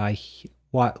this and by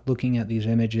looking at these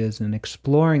images and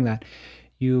exploring that,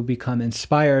 you become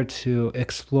inspired to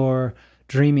explore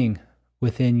dreaming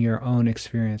within your own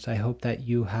experience. I hope that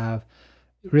you have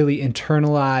really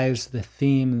internalize the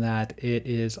theme that it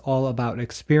is all about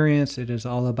experience. It is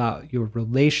all about your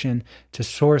relation to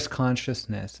source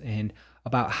consciousness and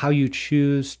about how you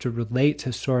choose to relate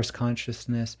to source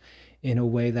consciousness in a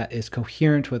way that is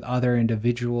coherent with other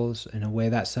individuals, in a way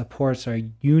that supports our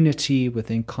unity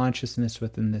within consciousness,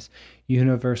 within this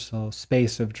universal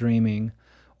space of dreaming.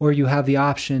 Or you have the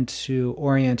option to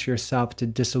orient yourself to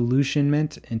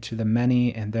disillusionment, into the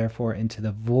many, and therefore into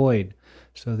the void.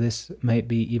 So this might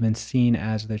be even seen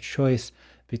as the choice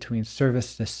between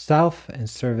service to self and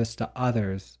service to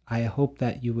others. I hope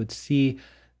that you would see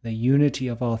the unity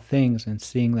of all things and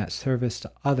seeing that service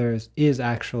to others is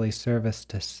actually service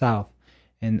to self,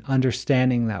 and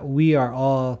understanding that we are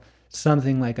all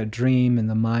something like a dream in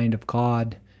the mind of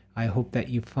God. I hope that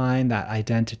you find that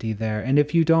identity there. And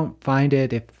if you don't find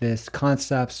it, if this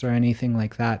concepts or anything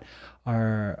like that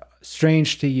are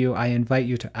strange to you, I invite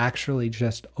you to actually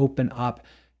just open up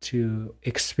to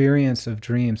experience of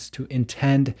dreams, to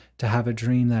intend to have a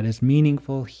dream that is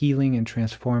meaningful, healing, and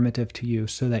transformative to you,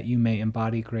 so that you may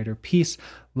embody greater peace,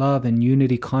 love, and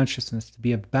unity consciousness to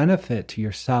be of benefit to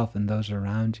yourself and those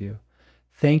around you.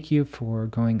 Thank you for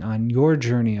going on your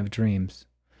journey of dreams,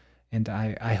 and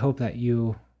I hope that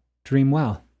you dream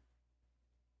well.